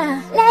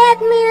 nah. Let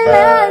me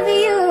love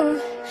you,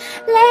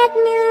 let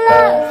me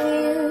love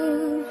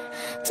you.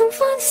 Don't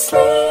fall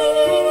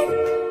asleep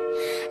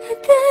at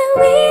the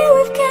wheel,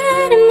 we've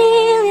got a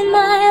million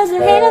miles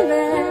ahead of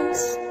us,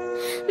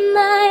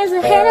 miles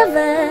ahead of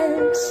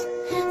us.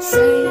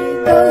 Say,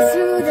 go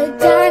through the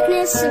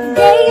darkness of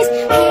days,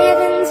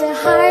 heaven's a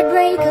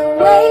heartbreak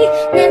away.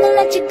 Never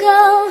let you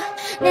go,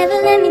 never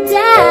let me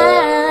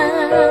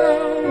down.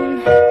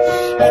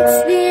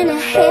 It's been a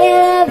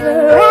hell of a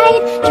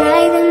ride,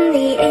 driving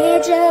the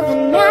edge of a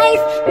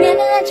knife.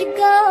 Never let you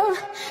go,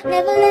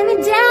 never let me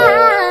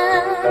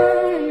down.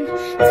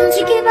 Don't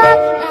you give up,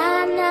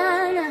 nah,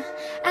 nah, nah,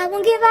 I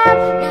won't give up,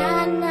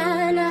 nah,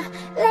 nah, nah.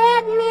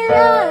 Let me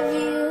love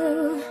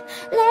you,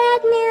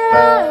 let me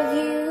love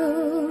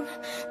you.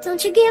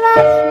 Don't you give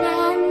up,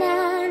 nah,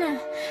 nah, nah,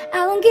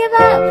 I won't give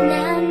up,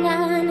 nah,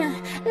 nah, nah.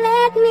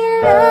 Let me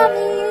love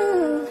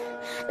you,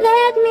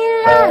 let me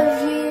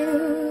love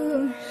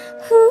you.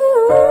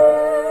 Ooh,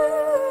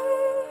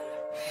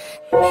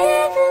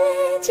 never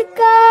let you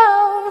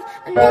go,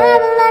 I'll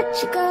never let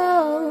you go,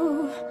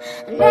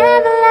 I'll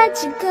never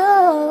let you go.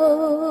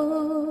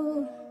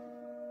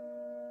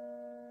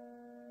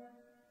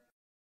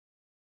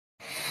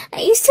 I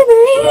used to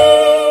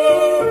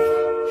believe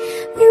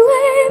we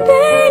were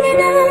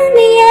burning on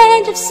the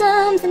edge of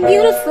something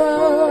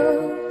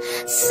beautiful,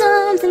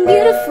 something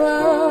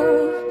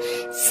beautiful.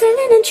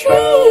 Selling a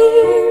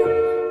dream,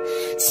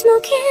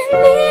 smoking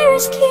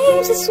mirrors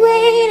keeps us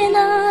waiting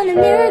on a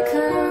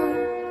miracle,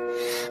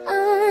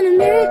 on a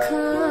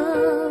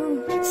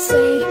miracle.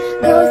 Say,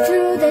 go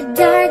through the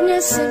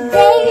darkness of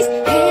days,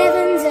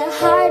 heaven's a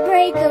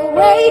heartbreak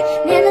away.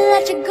 Never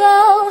let you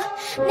go,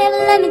 never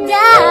let me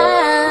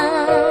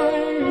down.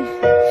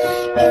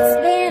 It's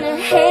been a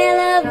hell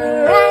of a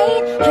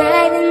ride,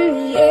 driving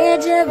the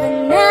edge of a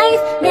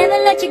knife. Never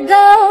let you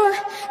go,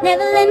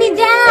 never let me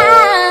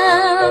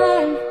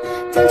down.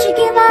 Don't you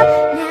give up,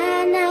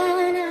 nah,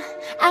 nah, nah,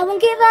 I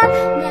won't give up,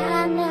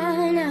 nah,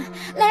 nah, nah.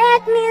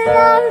 Let me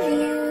love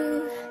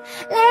you,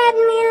 let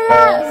me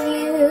love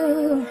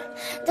you.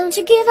 Don't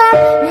you give up,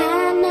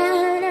 nah,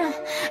 nah, nah,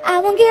 I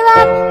won't give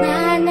up,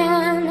 nah,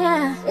 nah,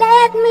 nah.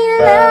 Let me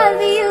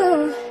love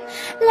you,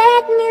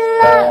 let me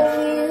love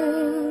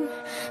you.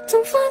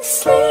 Don't fall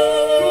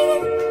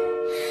asleep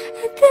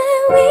at the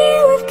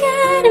wheel, we've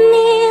got a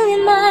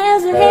million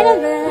miles ahead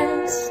of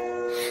us,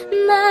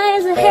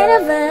 miles ahead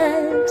of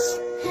us.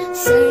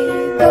 Say,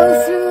 go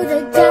through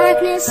the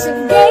darkness of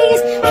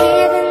days,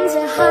 heaven's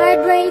a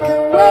heartbreak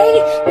away.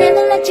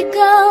 Never let you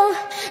go,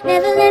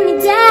 never let me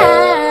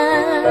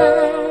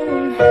down.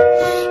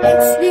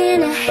 It's been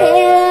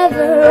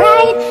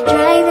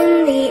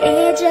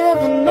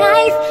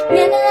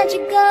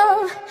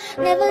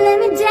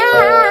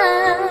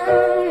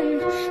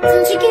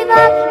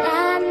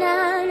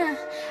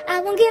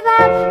won't give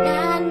up,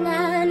 nah,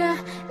 nah, nah.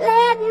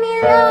 Let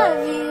me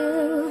love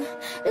you,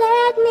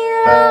 let me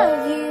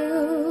love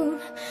you.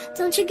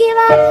 Don't you give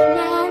up,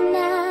 nah,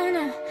 nah,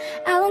 nah.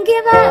 I won't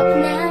give up,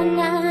 nah,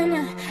 nah,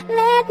 nah.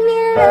 Let me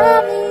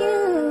love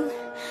you,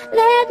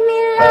 let me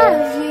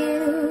love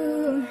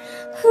you.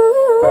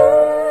 Ooh.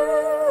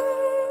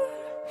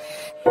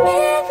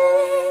 Never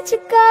let you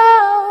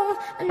go,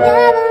 I'll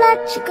never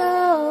let you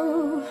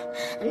go,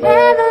 I'll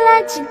never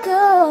let you go.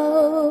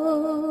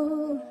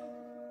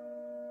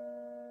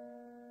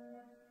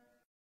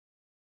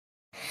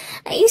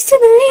 I used to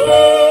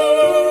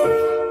believe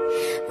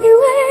we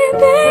were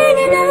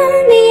burning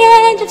on the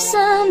edge of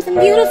something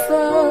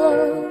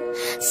beautiful,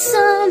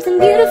 something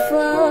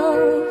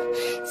beautiful.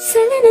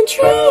 Selling a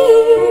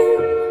dream,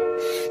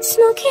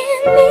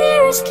 smoking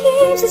mirrors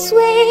keeps us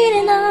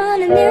waiting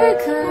on a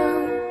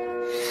miracle,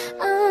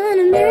 on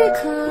a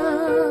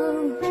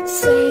miracle.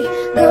 Say,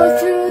 go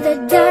through the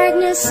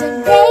darkness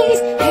of days,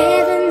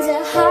 heaven's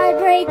a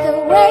heartbreak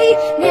away.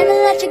 Never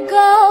let you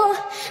go,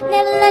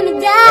 never let me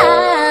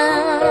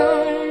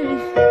down.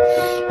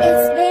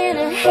 It's been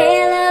a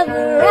hell of a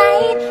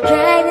ride,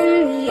 driving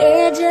the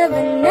edge of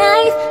a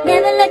knife.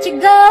 Never let you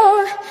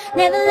go,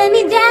 never let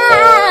me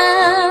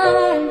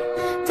down.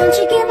 Don't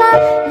you give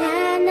up,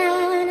 nah,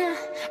 nah, nah.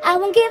 I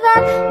won't give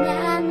up,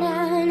 nah,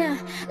 nah, nah.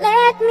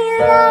 Let me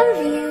love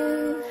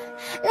you,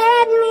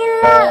 let me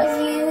love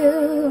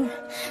you.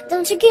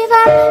 Don't you give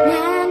up,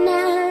 nah,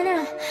 nah,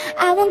 nah.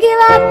 I won't give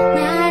up,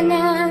 nah,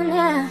 nah,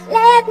 nah.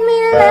 Let me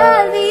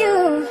love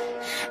you,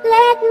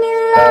 let me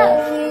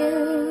love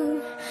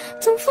you.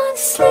 Don't fall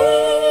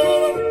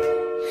asleep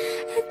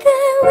at the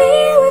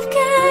wheel. We've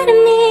got a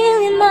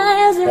million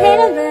miles ahead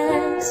of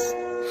us,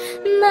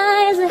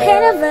 miles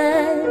ahead of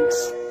us.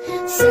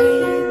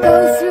 Say, go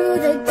through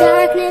the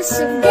darkness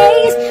of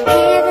days,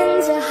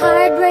 heaven's a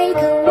heartbreak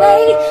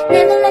away.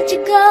 Never let you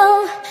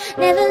go,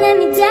 never let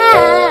me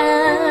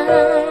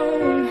down.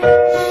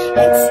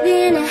 It's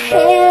been a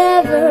hell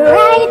of a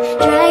ride,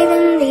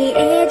 driving the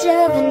edge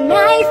of a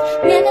knife.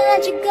 Never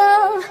let you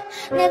go,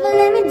 never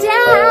let me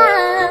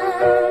down.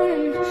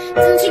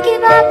 Don't you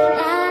give up,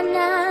 nah,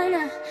 nah,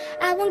 nah.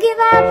 I won't give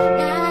up,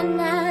 nah,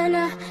 nah,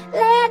 nah.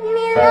 Let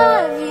me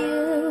love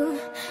you,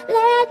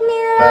 let me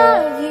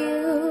love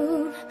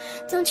you.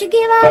 Don't you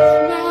give up,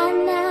 nah,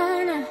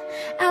 nah, nah.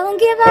 I won't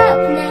give up,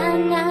 nah,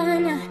 nah,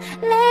 nah.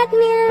 Let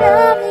me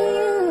love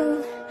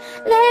you,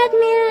 let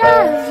me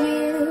love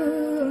you.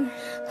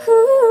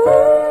 Ooh.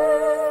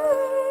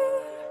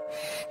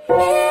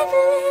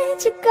 Never let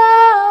you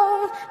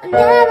go, I'll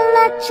never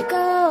let you go,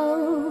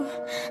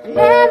 I'll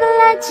never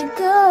let you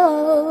go.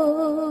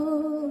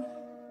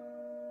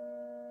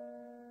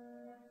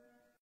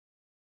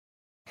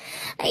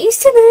 I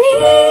used to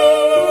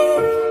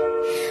believe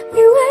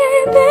we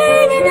were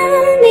burning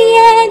on the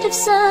edge of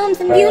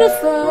something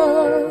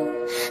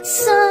beautiful,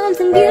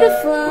 something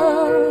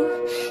beautiful.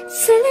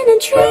 Selling a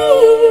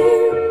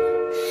dream,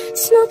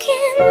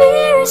 smoking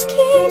mirrors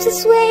keeps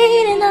us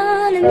waiting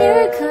on a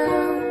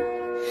miracle,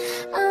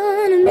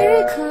 on a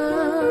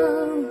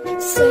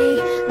miracle. Say,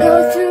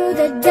 go through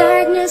the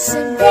darkness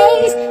of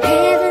days,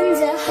 heaven's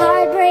a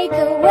heartbreak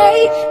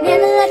away.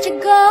 Never let you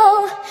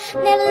go,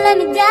 never let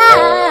me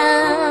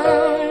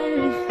down.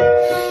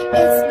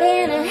 It's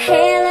been a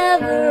hell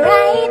of a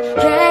ride,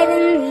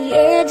 driving the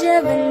edge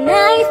of a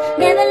knife.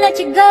 Never let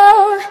you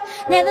go,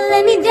 never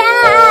let me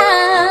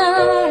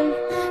down.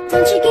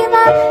 Don't you give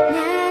up,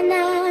 nah,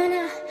 nah,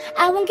 nah.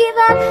 I won't give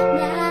up,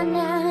 nah,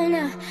 nah,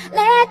 nah.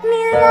 Let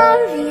me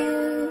love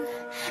you,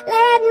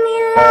 let me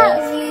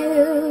love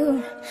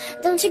you.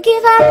 Don't you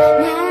give up,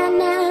 nah,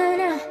 nah,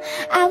 nah.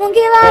 I won't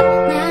give up,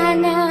 nah,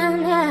 nah,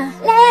 nah.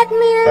 Let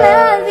me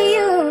love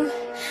you,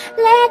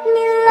 let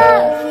me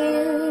love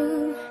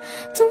you.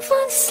 Don't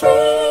fall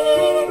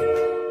asleep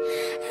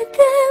at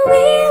the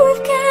wheel.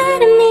 We've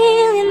got a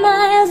million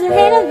miles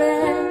ahead of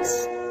us,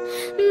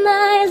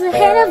 miles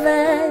ahead of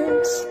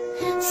us.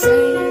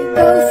 Say,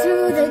 go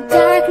through the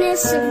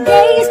darkness of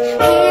days,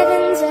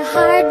 heaven's a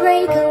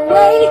heartbreak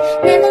away.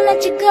 Never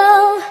let you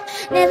go,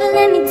 never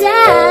let me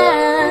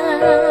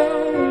down.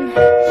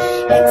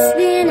 It's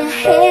been a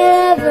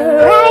hell of a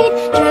ride,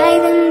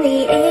 driving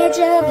the edge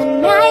of a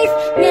knife.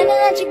 Never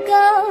let you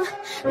go,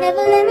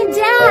 never let me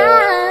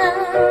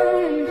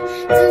down.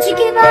 Don't you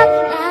give up,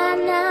 nah,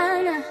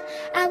 nah, nah.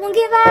 I won't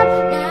give up,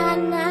 nah,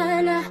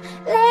 nah, nah.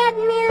 Let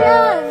me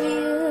love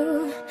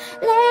you,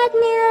 let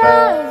me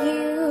love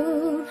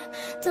you.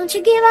 Don't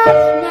you give up,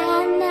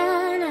 nah,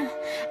 nah, nah.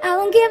 I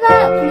won't give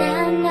up,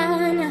 nah,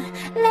 nah, nah.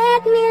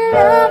 Let me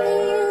love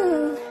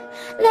you,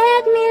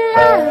 let me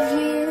love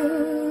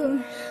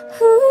you.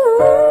 Ooh.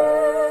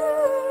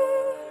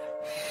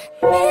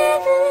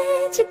 Never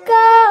let you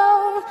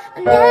go,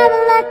 I'll never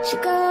let you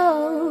go,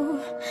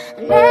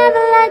 I'll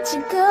never let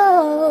you go.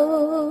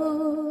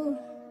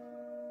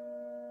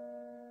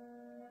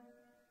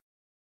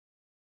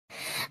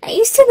 I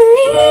used to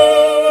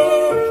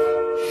believe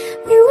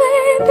we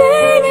were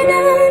burning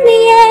on the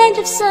edge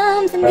of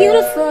something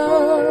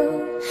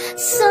beautiful,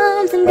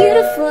 something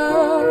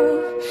beautiful.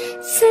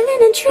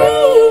 Selling a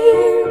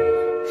dream,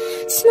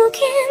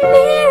 Smoking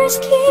mirrors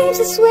keeps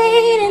us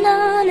waiting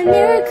on a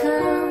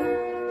miracle,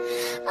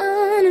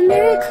 on a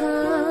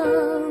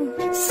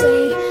miracle.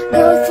 Say,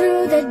 go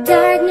through the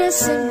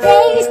darkness of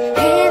days,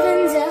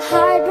 heaven's a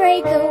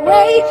heartbreak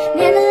away.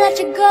 Never let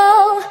you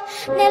go,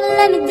 never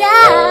let me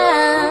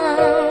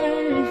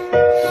down.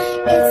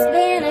 It's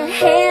been a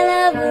hell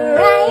of a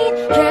ride,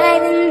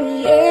 driving the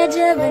edge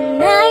of a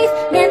knife.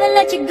 Never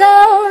let you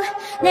go,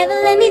 never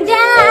let me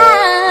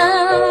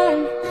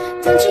down.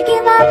 Don't you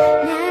give up,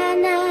 nah,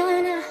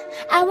 nah, nah.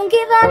 I won't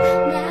give up,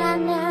 nah,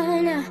 nah,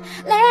 nah.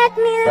 Let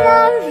me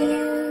love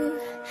you,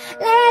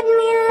 let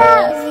me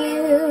love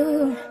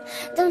you.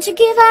 Don't you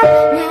give up,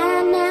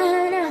 nah,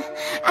 nah, nah.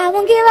 I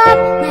won't give up,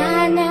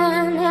 nah,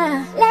 nah,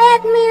 nah.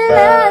 Let me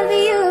love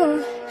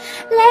you,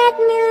 let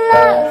me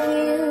love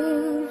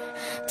you.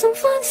 Don't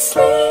fall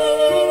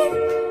asleep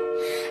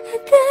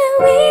at the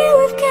wheel.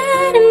 We've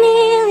got a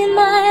million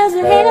miles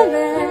ahead of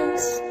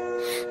us,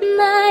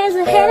 miles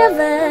ahead of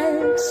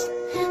us.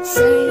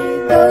 Say,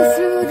 go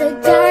through the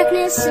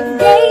darkness of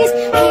days,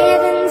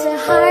 heaven's a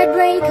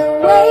heartbreak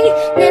away.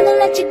 Never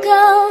let you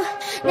go,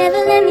 never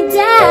let me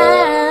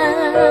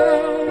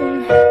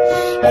down.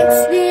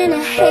 It's been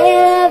a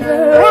hell of a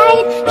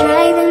ride,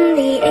 driving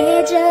the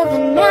edge of a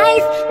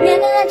knife.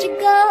 Never let you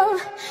go,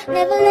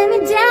 never let me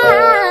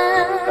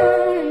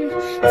down.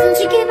 Don't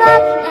you give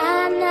up,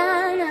 nah,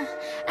 nah, nah.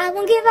 I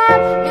won't give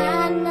up,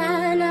 nah,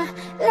 nah, nah.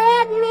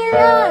 Let me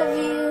love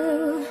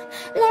you,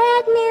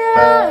 let me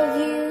love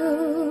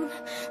you.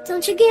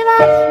 Don't you give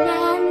up,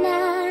 nah,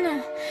 nah,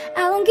 nah.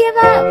 I won't give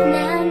up,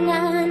 nah,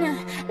 nah, nah.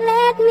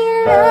 Let me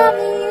love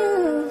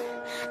you,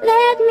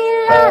 let me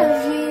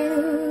love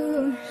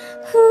you.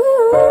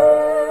 Ooh,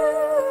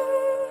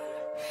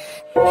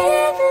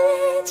 never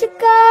let you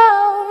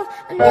go,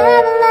 I'll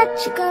never let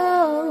you go,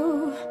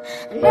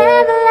 I'll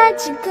never let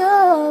you go.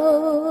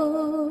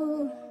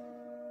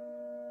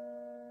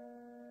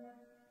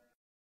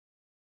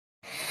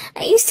 I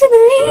used to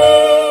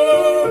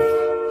believe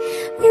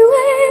we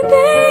were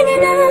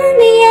burning on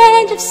the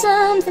edge of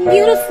something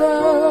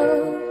beautiful,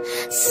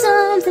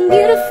 something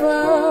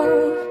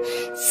beautiful.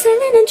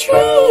 Selling a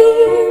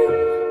dream,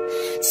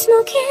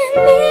 smoking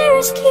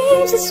mirrors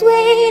keeps us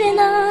waiting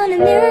on a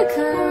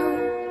miracle,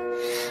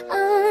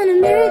 on a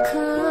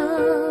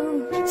miracle.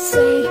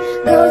 Say,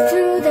 go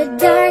through the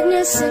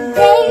darkness of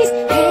days,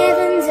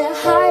 heaven's a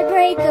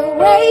heartbreak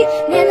away.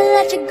 Never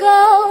let you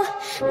go,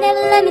 never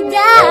let me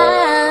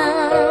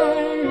down.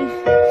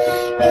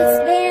 It's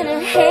been a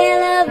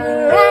hell of a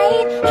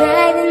ride,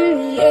 driving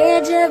the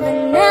edge of a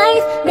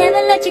knife.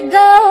 Never let you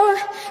go,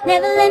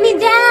 never let me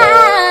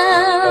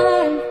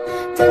down.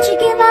 Don't you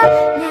give up,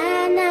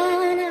 nah,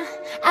 nah, nah.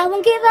 I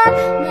won't give up,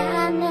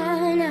 nah,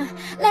 nah, nah.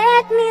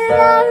 Let me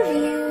love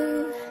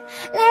you,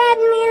 let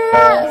me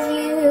love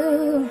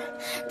you.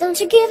 Don't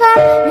you give up,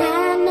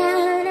 nah,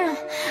 nah, nah.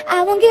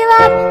 I won't give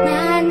up,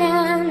 nah,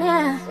 nah,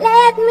 nah.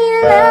 Let me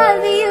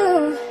love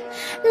you,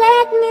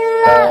 let me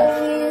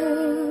love you.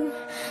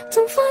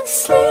 Don't fall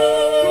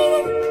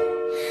asleep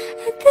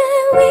at the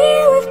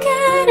wheel. We've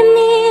got a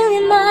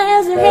million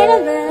miles ahead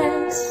of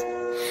us,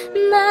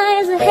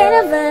 miles ahead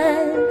of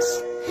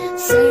us.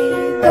 Say,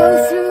 go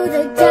through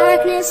the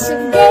darkness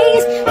of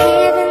days,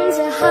 heaven's a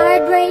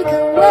heartbreak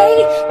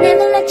away.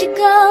 Never let you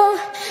go,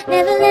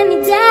 never let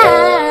me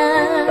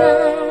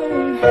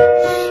down.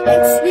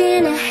 It's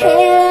been a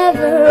hell of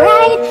a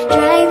ride,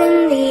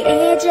 driving the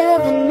edge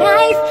of a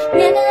knife.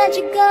 Never let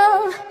you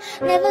go,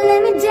 never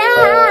let me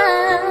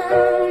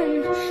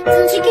down.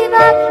 Don't you give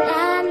up,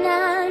 nah,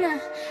 nah, nah.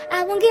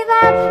 I won't give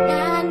up,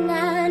 nah,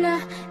 nah,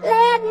 nah.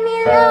 Let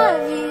me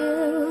love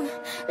you,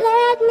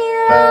 let me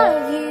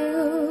love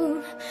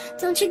you.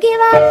 Don't you give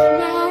up,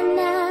 nah,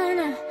 nah,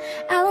 nah.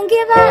 I won't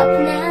give up,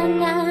 nah,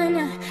 nah,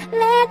 nah.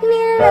 Let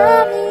me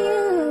love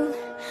you,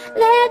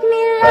 let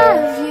me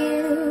love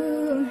you.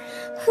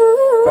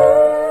 Ooh,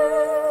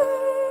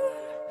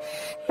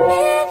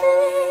 never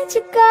let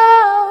you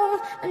go,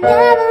 I'll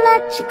never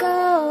let you go,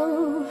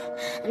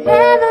 I'll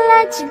never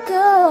let you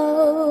go.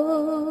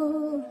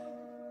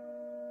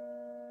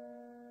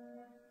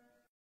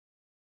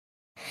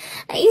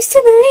 I used to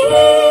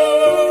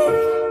believe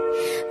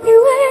we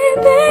were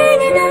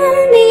burning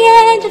on the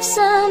edge of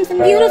something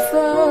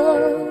beautiful,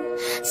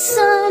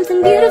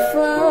 something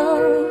beautiful.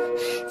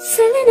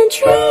 Selling a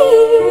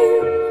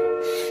dream,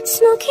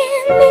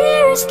 smoking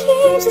mirrors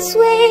keeps us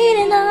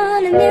waiting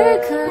on a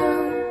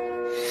miracle,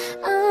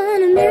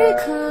 on a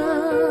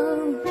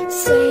miracle.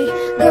 Say,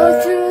 go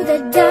through the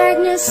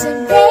darkness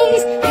of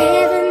days,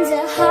 heaven's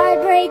a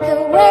heartbreak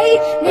away.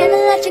 Never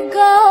let you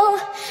go,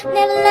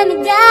 never let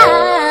me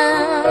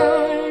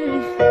down.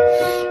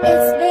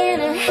 It's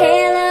been a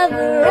hell of a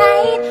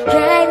ride,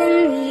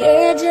 driving the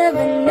edge of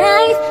a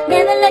knife.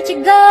 Never let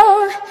you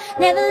go,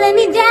 never let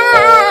me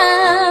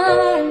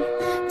down.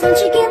 Don't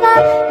you give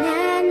up,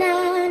 nah,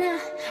 nah, nah.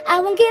 I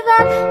won't give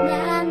up,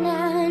 nah,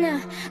 nah, nah.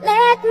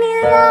 Let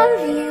me love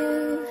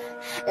you,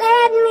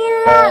 let me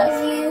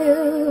love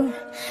you.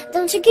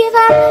 Don't you give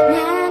up,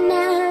 nah,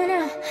 nah,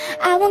 nah.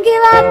 I won't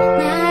give up,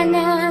 nah,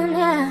 nah,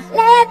 nah.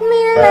 Let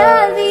me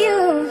love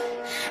you,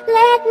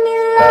 let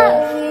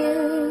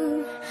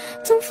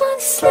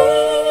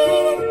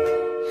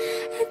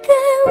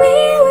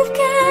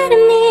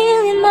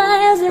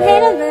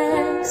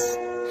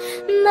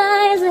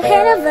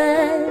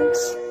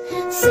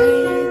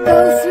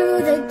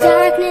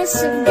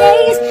of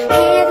days,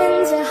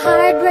 heaven's a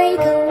heartbreak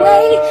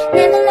away.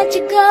 Never let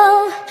you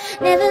go,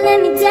 never let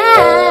me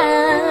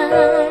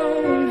down.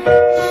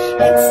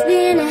 It's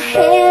been a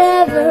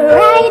hell of a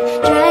ride,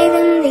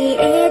 driving the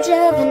edge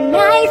of a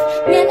knife.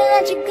 Never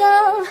let you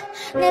go,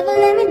 never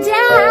let me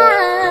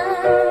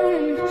down.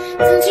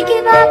 Don't you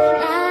give up,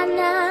 nah,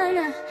 nah,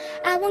 nah.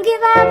 I won't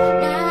give up,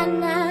 nah,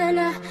 nah,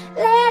 nah.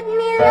 Let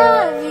me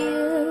love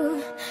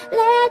you,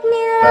 let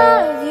me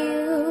love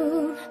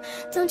you.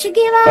 Don't you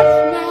give up,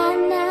 nah,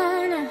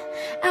 nah, nah.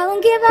 I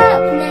won't give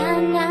up, nah,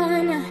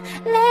 nah, nah.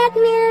 Let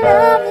me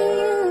love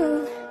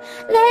you,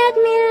 let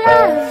me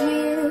love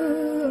you.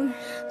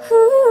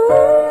 Ooh.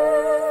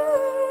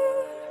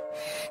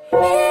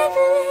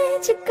 Never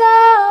let you go,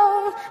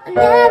 I'll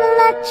never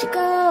let you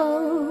go,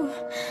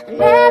 I'll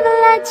never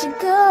let you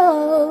go.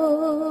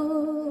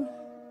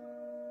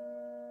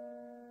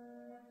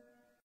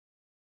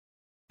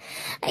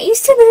 I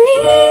used to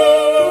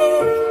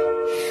believe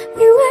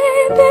we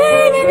were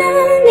burning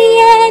on the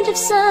edge of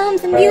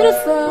something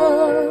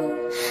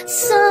beautiful,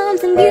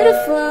 something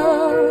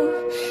beautiful.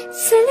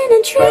 Selling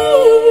a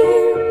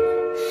dream,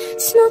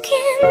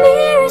 smoking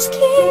mirrors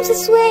keeps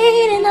us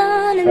waiting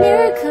on a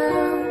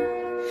miracle,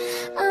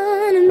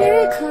 on a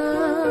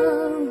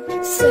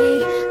miracle. Say,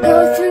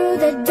 go through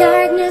the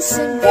darkness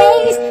of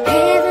days,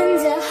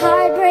 heaven's a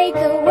heartbreak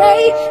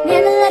away.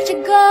 Never let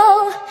you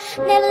go,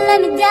 never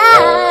let me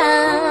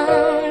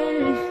down.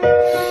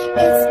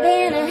 It's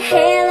been a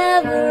hell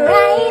of a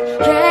ride,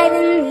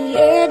 driving the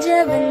edge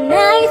of a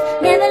knife.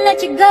 Never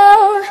let you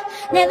go,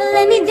 never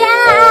let me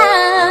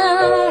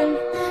down.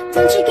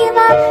 Don't you give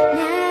up,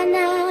 nah,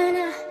 nah,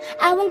 nah.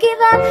 I won't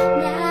give up,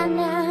 nah,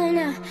 nah,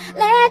 nah.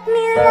 Let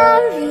me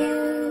love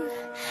you,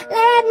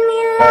 let me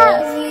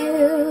love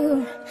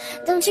you.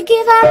 Don't you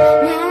give up,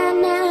 nah,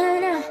 nah,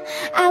 nah.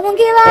 I won't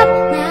give up,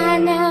 nah,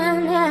 nah,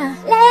 nah.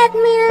 Let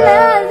me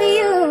love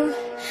you,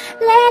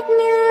 let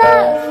me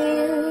love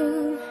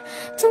you.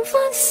 Don't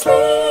fall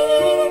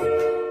asleep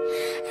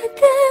at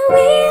the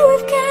wheel.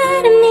 We've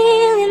got a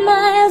million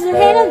miles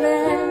ahead of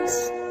us,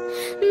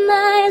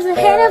 miles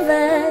ahead of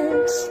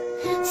us.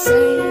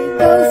 Say,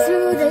 go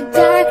through the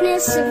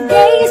darkness of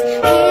days,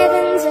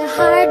 heaven's a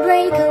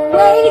heartbreak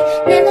away.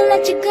 Never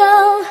let you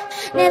go,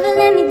 never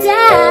let me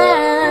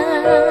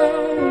down.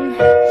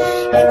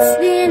 It's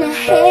been a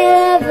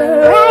hell of a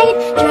ride,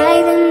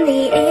 driving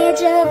the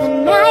edge of a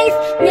knife.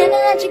 Never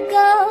let you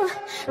go,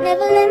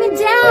 never let me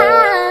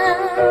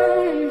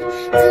down.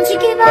 Don't you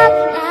give up,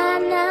 nah,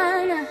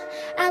 nah, nah.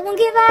 I won't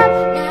give up,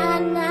 nah,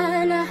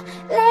 nah, nah.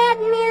 Let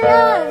me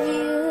love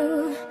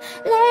you,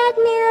 let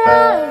me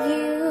love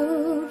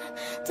you.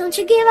 Don't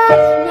you give up,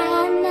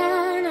 nah,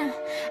 nah, nah.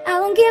 I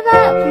won't give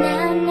up,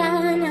 nah,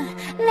 nah, nah.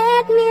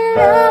 Let me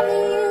love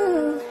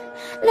you,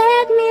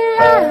 let me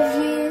love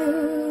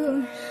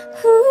you.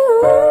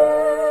 Ooh.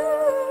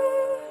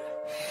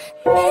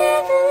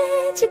 Never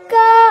let you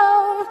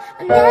go,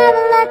 I'll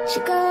never let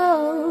you go,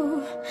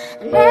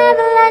 I'll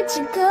never let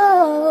you go.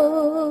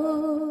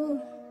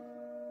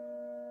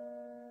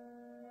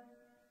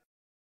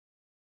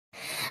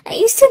 I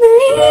used to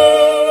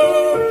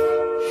believe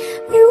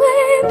we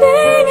were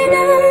burning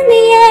on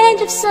the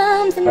edge of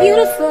something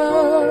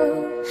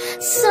beautiful,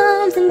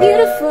 something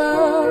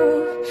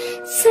beautiful.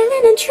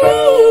 Selling a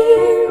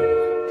dream,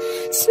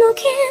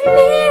 smoking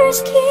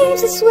mirrors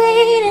keeps us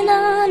waiting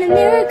on a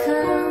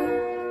miracle,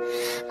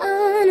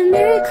 on a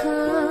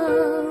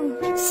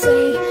miracle.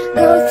 Say,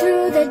 go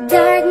through the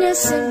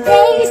darkness of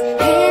days,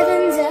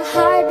 heaven's a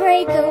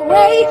heartbreak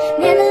away.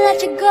 Never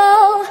let you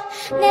go,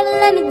 never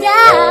let me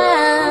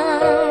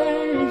down.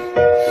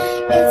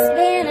 It's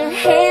been a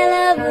hell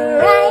of a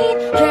ride,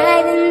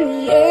 driving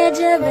the edge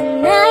of a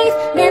knife.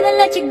 Never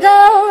let you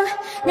go,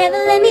 never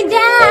let me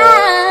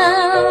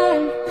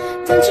down.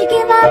 Don't you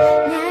give up,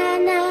 nah,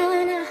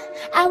 nah, nah.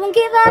 I won't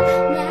give up,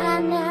 nah,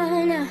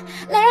 nah, nah.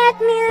 Let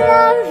me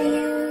love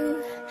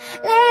you,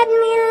 let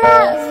me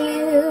love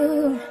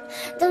you.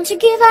 Don't you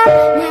give up,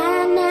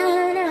 nah,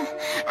 nah, nah.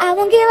 I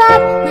won't give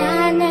up,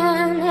 nah,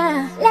 nah,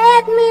 nah.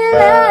 Let me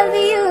love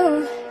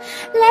you,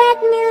 let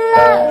me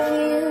love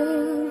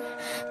you.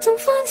 Don't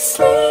fall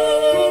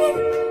asleep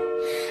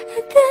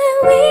at the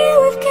wheel.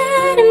 We've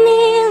got a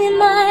million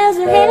miles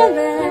ahead of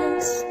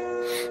us,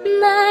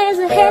 miles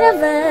ahead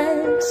of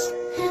us.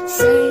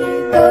 Say,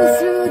 go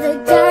through the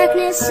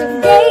darkness of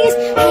days,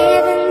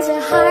 heaven's a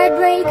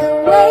heartbreak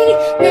away.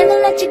 Never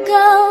let you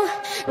go,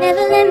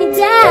 never let me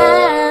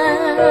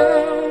down.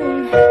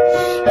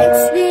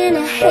 It's been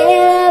a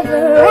hell of a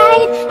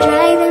ride,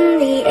 driving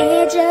the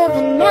edge of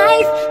a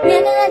knife.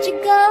 Never let you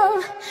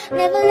go,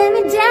 never let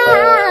me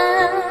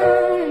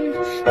down.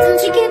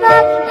 Don't you give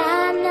up,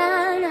 nah,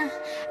 nah, nah.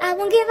 I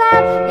won't give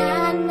up,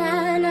 nah,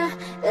 nah, nah.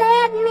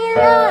 Let me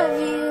love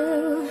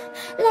you,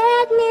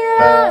 let me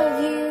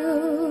love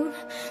you.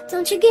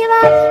 Don't you give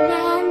up,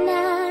 nah,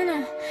 nah,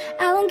 nah.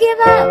 I won't give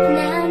up,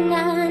 nah,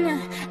 nah, nah.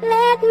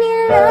 Let me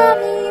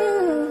love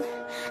you,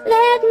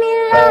 let me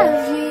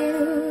love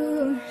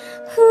you.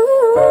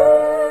 Ooh.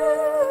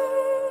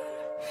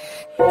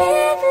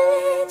 Never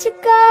let you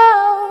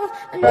go,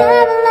 I'll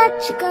never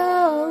let you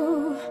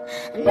go,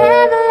 I'll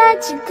never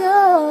let you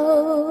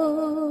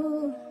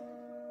go.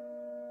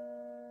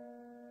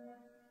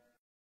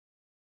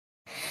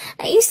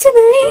 I used to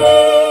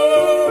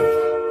believe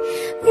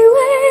we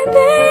were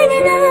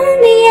burning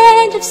on the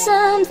edge of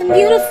something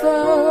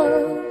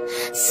beautiful,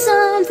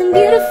 something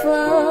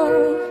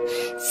beautiful.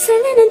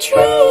 Selling a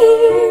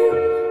dream,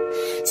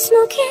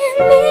 smoking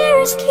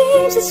mirrors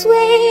keeps us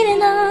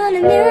waiting on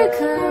a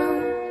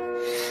miracle,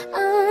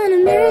 on a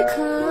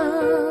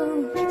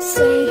miracle.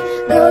 Say,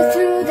 go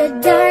through the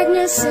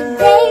darkness of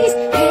days,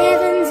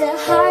 heaven's a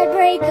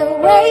heartbreak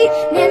away.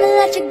 Never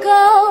let you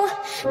go,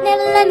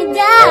 never let me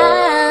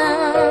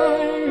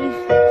down.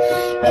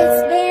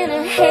 It's been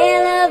a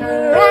hell of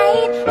a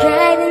ride,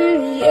 driving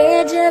the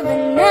edge of a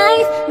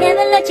knife.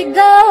 Never let you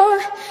go,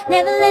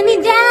 never let me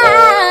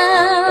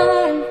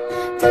down.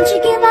 Don't you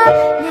give up,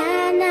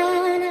 nah,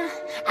 nah, nah.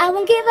 I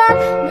won't give up,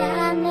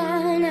 nah,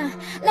 nah, nah.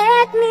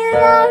 Let me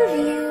love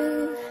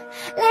you,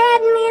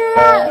 let me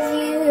love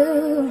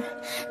you.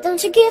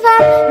 Don't you give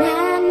up,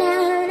 nah,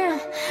 nah, nah.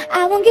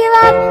 I won't give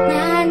up,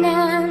 nah,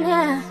 nah,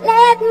 nah.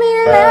 Let me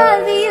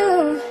love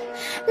you,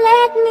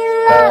 let me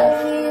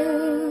love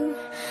you.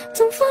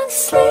 Don't fall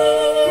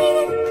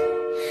asleep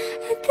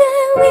at the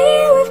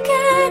wheel. We've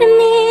got a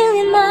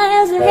million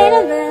miles ahead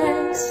of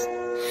us,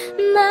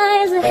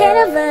 miles ahead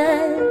of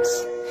us.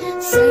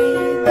 Say,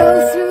 go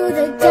through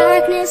the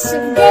darkness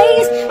of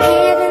days,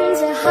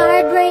 heaven's a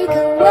heartbreak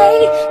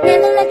away.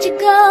 Never let you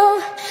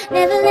go,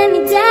 never let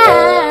me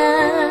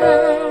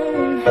down.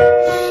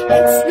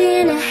 It's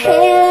been a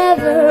hell of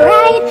a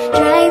ride,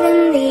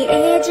 driving the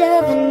edge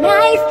of a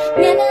knife.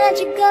 Never let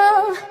you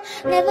go,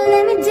 never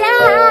let me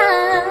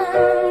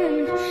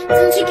down.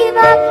 Don't you give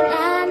up,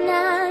 nah,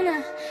 nah,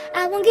 nah.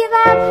 I won't give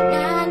up,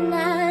 nah,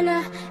 nah,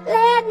 nah.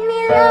 Let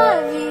me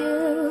love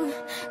you,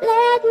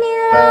 let me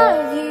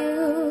love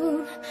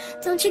you.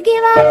 Don't you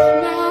give up,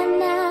 nah,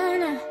 nah,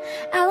 nah.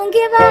 I won't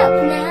give up,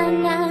 nah,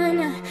 nah,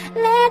 nah.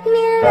 Let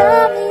me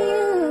love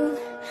you,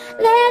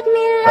 let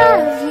me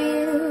love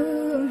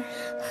you.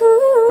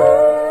 Ooh.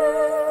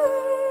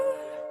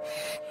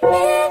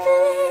 Never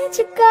let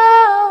you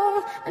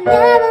go, I'll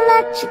never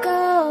let you go,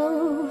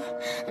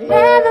 I'll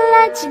never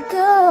let you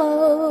go.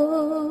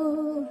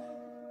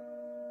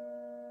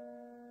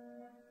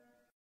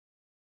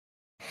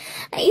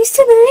 I used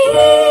to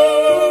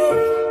believe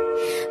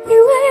we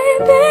were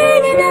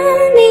burning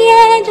on the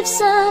edge of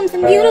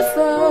something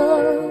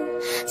beautiful,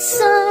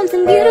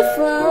 something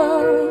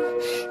beautiful.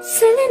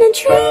 Selling a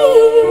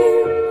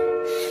dream,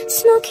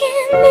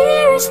 smoking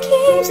mirrors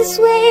keeps us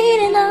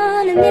waiting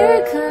on a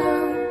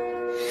miracle,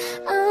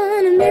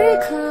 on a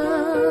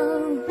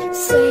miracle.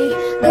 Say,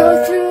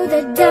 go through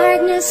the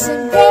darkness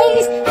of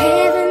days,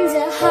 heaven's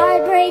a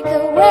heartbreak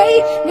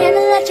away. Never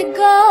let you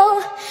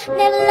go,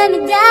 never let me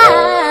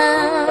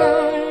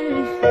down.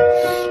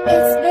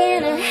 It's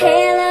been a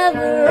hell of a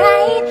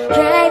ride,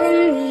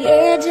 driving the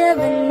edge of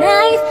a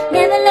knife.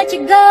 Never let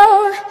you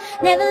go,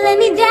 never let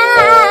me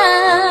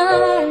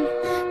down.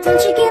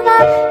 Don't you give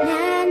up,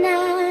 nah,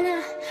 nah,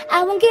 nah.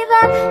 I won't give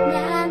up,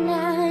 nah,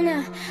 nah,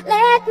 nah.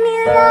 Let me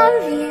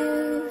love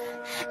you,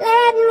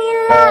 let me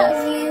love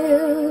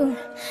you.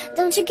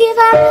 Don't you give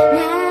up,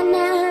 nah,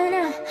 nah,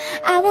 nah.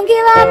 I won't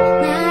give up,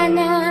 nah,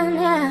 nah,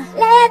 nah.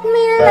 Let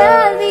me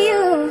love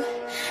you,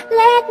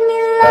 let me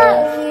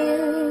love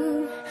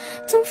you.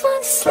 Don't fall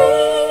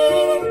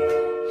asleep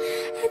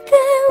at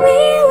the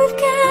wheel. We've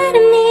got a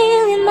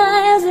million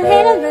miles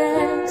ahead of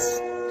us,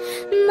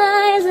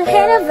 miles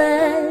ahead of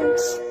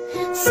us.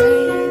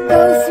 Say,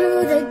 go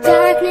through the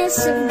darkness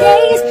of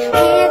days,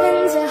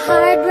 heaven's a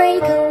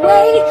heartbreak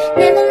away.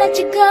 Never let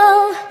you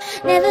go,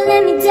 never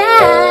let me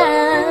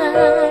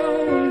down.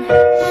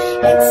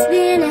 It's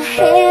been a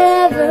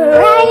hell of a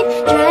ride,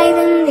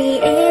 driving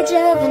the edge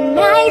of a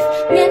knife.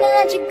 Never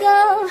let you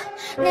go,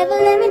 never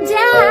let me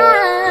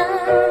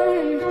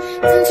down.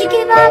 Don't you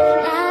give up,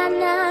 nah,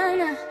 nah,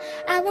 nah.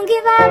 I won't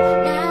give up,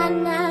 nah,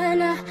 nah,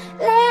 nah.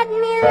 Let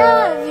me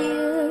love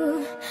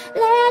you,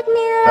 let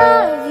me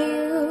love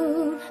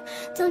you.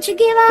 Don't you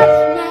give up,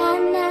 nah,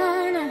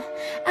 nah, nah.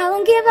 I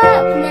won't give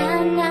up,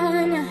 nah,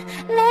 nah, nah.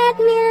 Let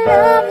me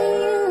love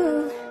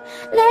you,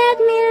 let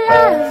me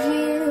love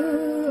you.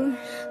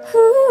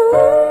 Ooh.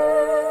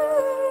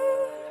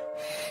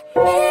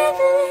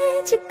 Never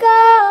let you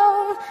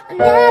go, I'll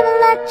never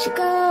let you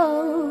go,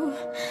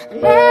 I'll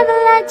never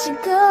let you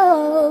go.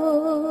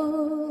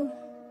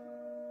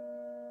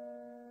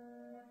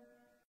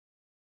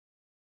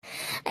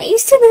 I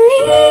used to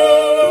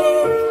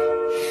believe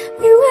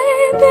we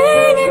were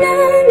burning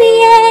on the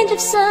edge of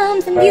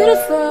something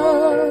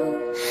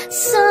beautiful,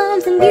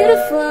 something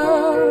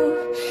beautiful.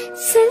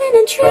 Selling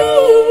a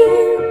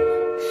dream,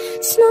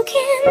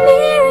 smoking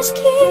mirrors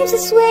keeps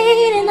us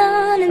waiting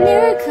on a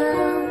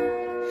miracle,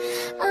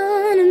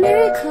 on a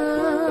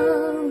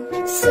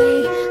miracle.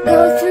 Say,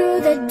 go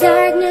through the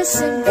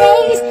darkness of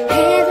days,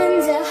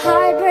 heaven's a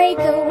heartbreak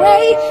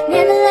away.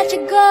 Never let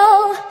you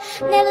go,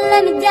 never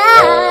let me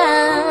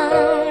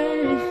down.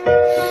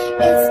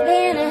 It's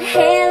been a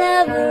hell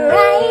of a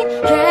ride,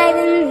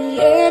 driving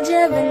the edge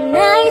of a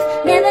knife.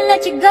 Never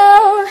let you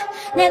go,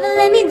 never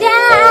let me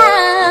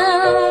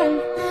down.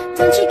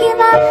 Don't you give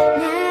up,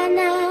 nah,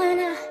 nah,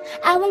 nah,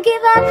 I won't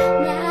give up,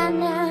 nah,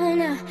 nah,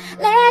 nah.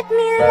 Let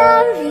me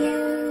love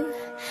you,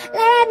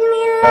 let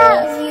me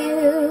love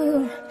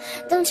you.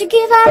 Don't you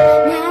give up,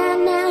 nah,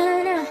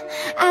 nah, nah,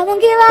 I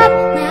won't give up,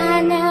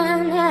 nah, nah,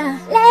 nah.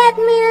 Let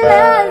me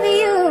love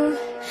you,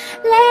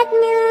 let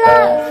me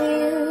love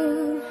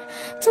you.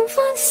 Don't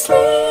fall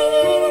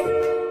asleep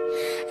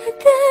at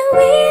the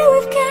wheel,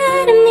 we've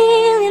got a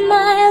million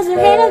miles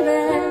ahead of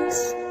us,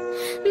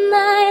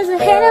 miles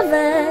ahead of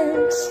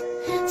us.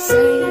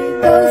 Say,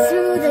 go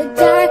through the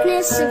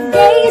darkness of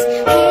days,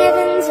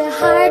 heaven's a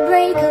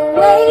heartbreak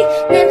away.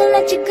 Never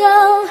let you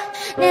go,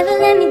 never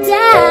let me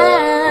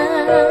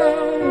down.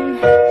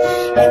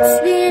 It's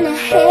been a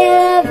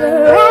hell of a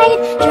ride,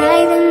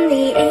 driving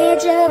the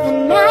edge of a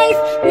knife.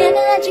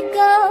 Never let you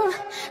go,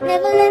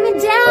 never let me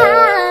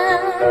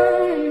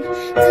down.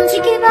 Don't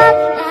you give up,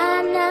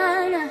 nah,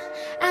 nah, nah,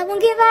 I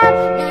won't give up,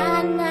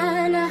 nah,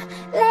 nah, nah.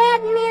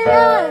 Let me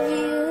love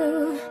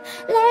you,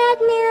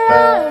 let me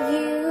love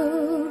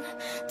you.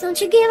 Don't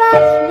you give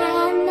up,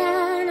 nah,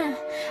 nah, nah,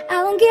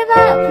 I won't give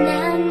up,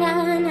 nah,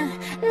 nah, nah.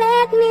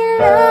 Let me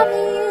love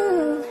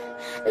you,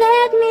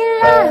 let me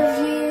love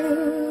you.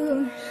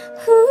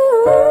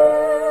 Ooh,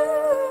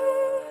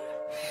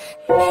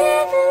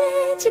 never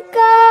let you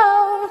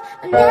go,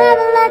 I'll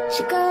never let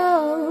you go,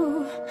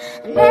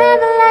 I'll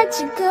never let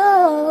you go.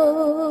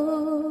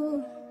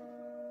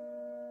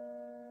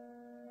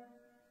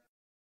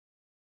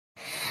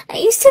 I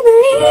used to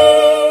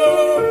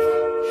believe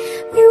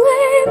we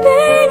were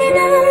burning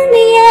on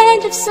the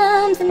edge of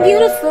something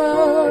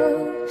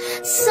beautiful,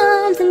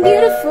 something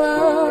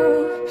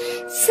beautiful.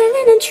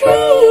 Selling a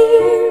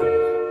dream,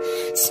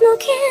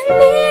 smoking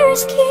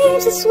mirrors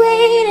keeps us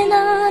waiting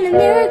on a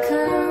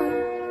miracle,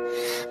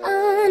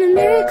 on a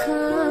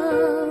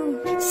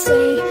miracle.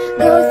 Say,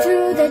 go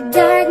through the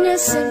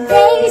darkness of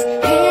days,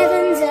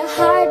 heaven's a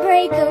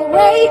heartbreak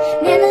away.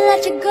 Never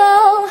let you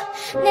go,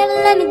 never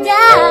let me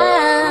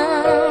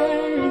down.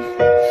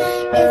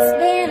 It's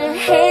been a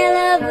hell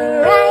of a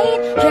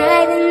ride,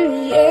 driving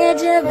the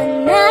edge of a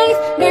knife.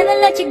 Never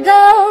let you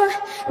go,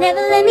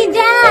 never let me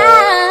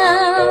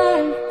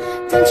down.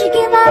 Don't you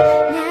give up,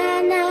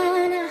 nah,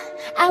 nah, nah,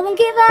 I won't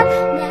give up,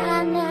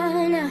 nah,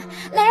 nah, nah.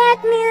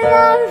 Let me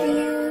love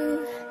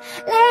you,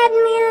 let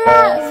me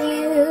love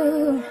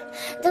you.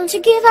 Don't you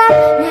give up,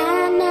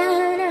 nah,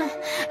 nah, nah,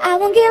 I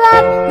won't give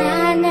up,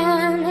 nah,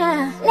 nah,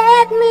 nah.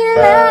 Let me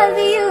love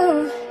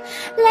you,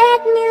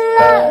 let me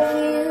love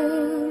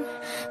you.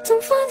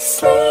 Don't fall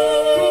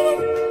asleep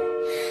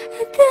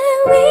at the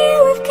wheel,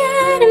 we've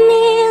got a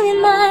million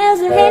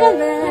miles ahead of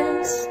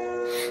us,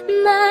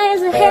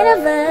 miles ahead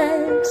of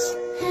us.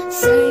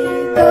 Say,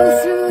 go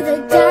through the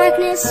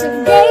darkness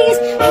of days,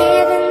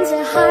 heaven's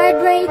a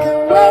heartbreak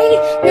away.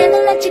 Never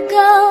let you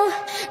go,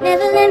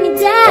 never let me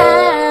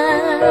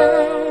down.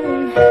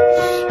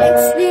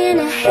 It's been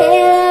a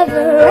hell of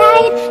a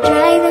ride,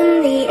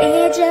 driving the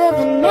edge of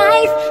a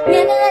knife.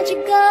 Never let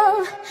you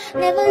go,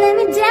 never let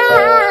me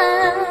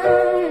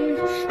down.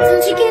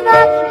 Don't you give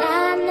up,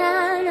 nah,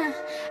 nah, nah,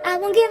 I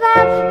won't give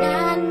up,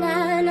 nah,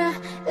 nah, nah.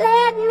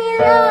 Let me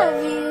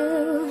love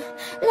you,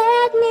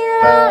 let me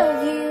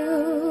love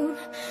you.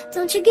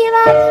 Don't you give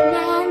up,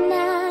 nah,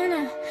 nah,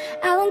 nah,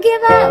 I won't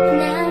give up,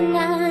 nah,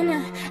 nah,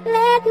 nah.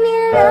 Let me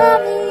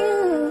love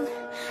you,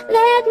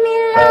 let me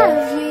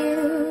love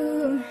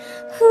you.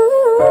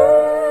 Ooh,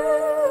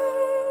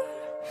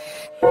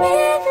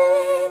 never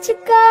let you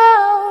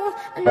go,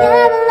 I'll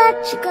never let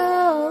you go,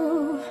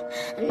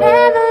 I'll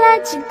never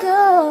let you go.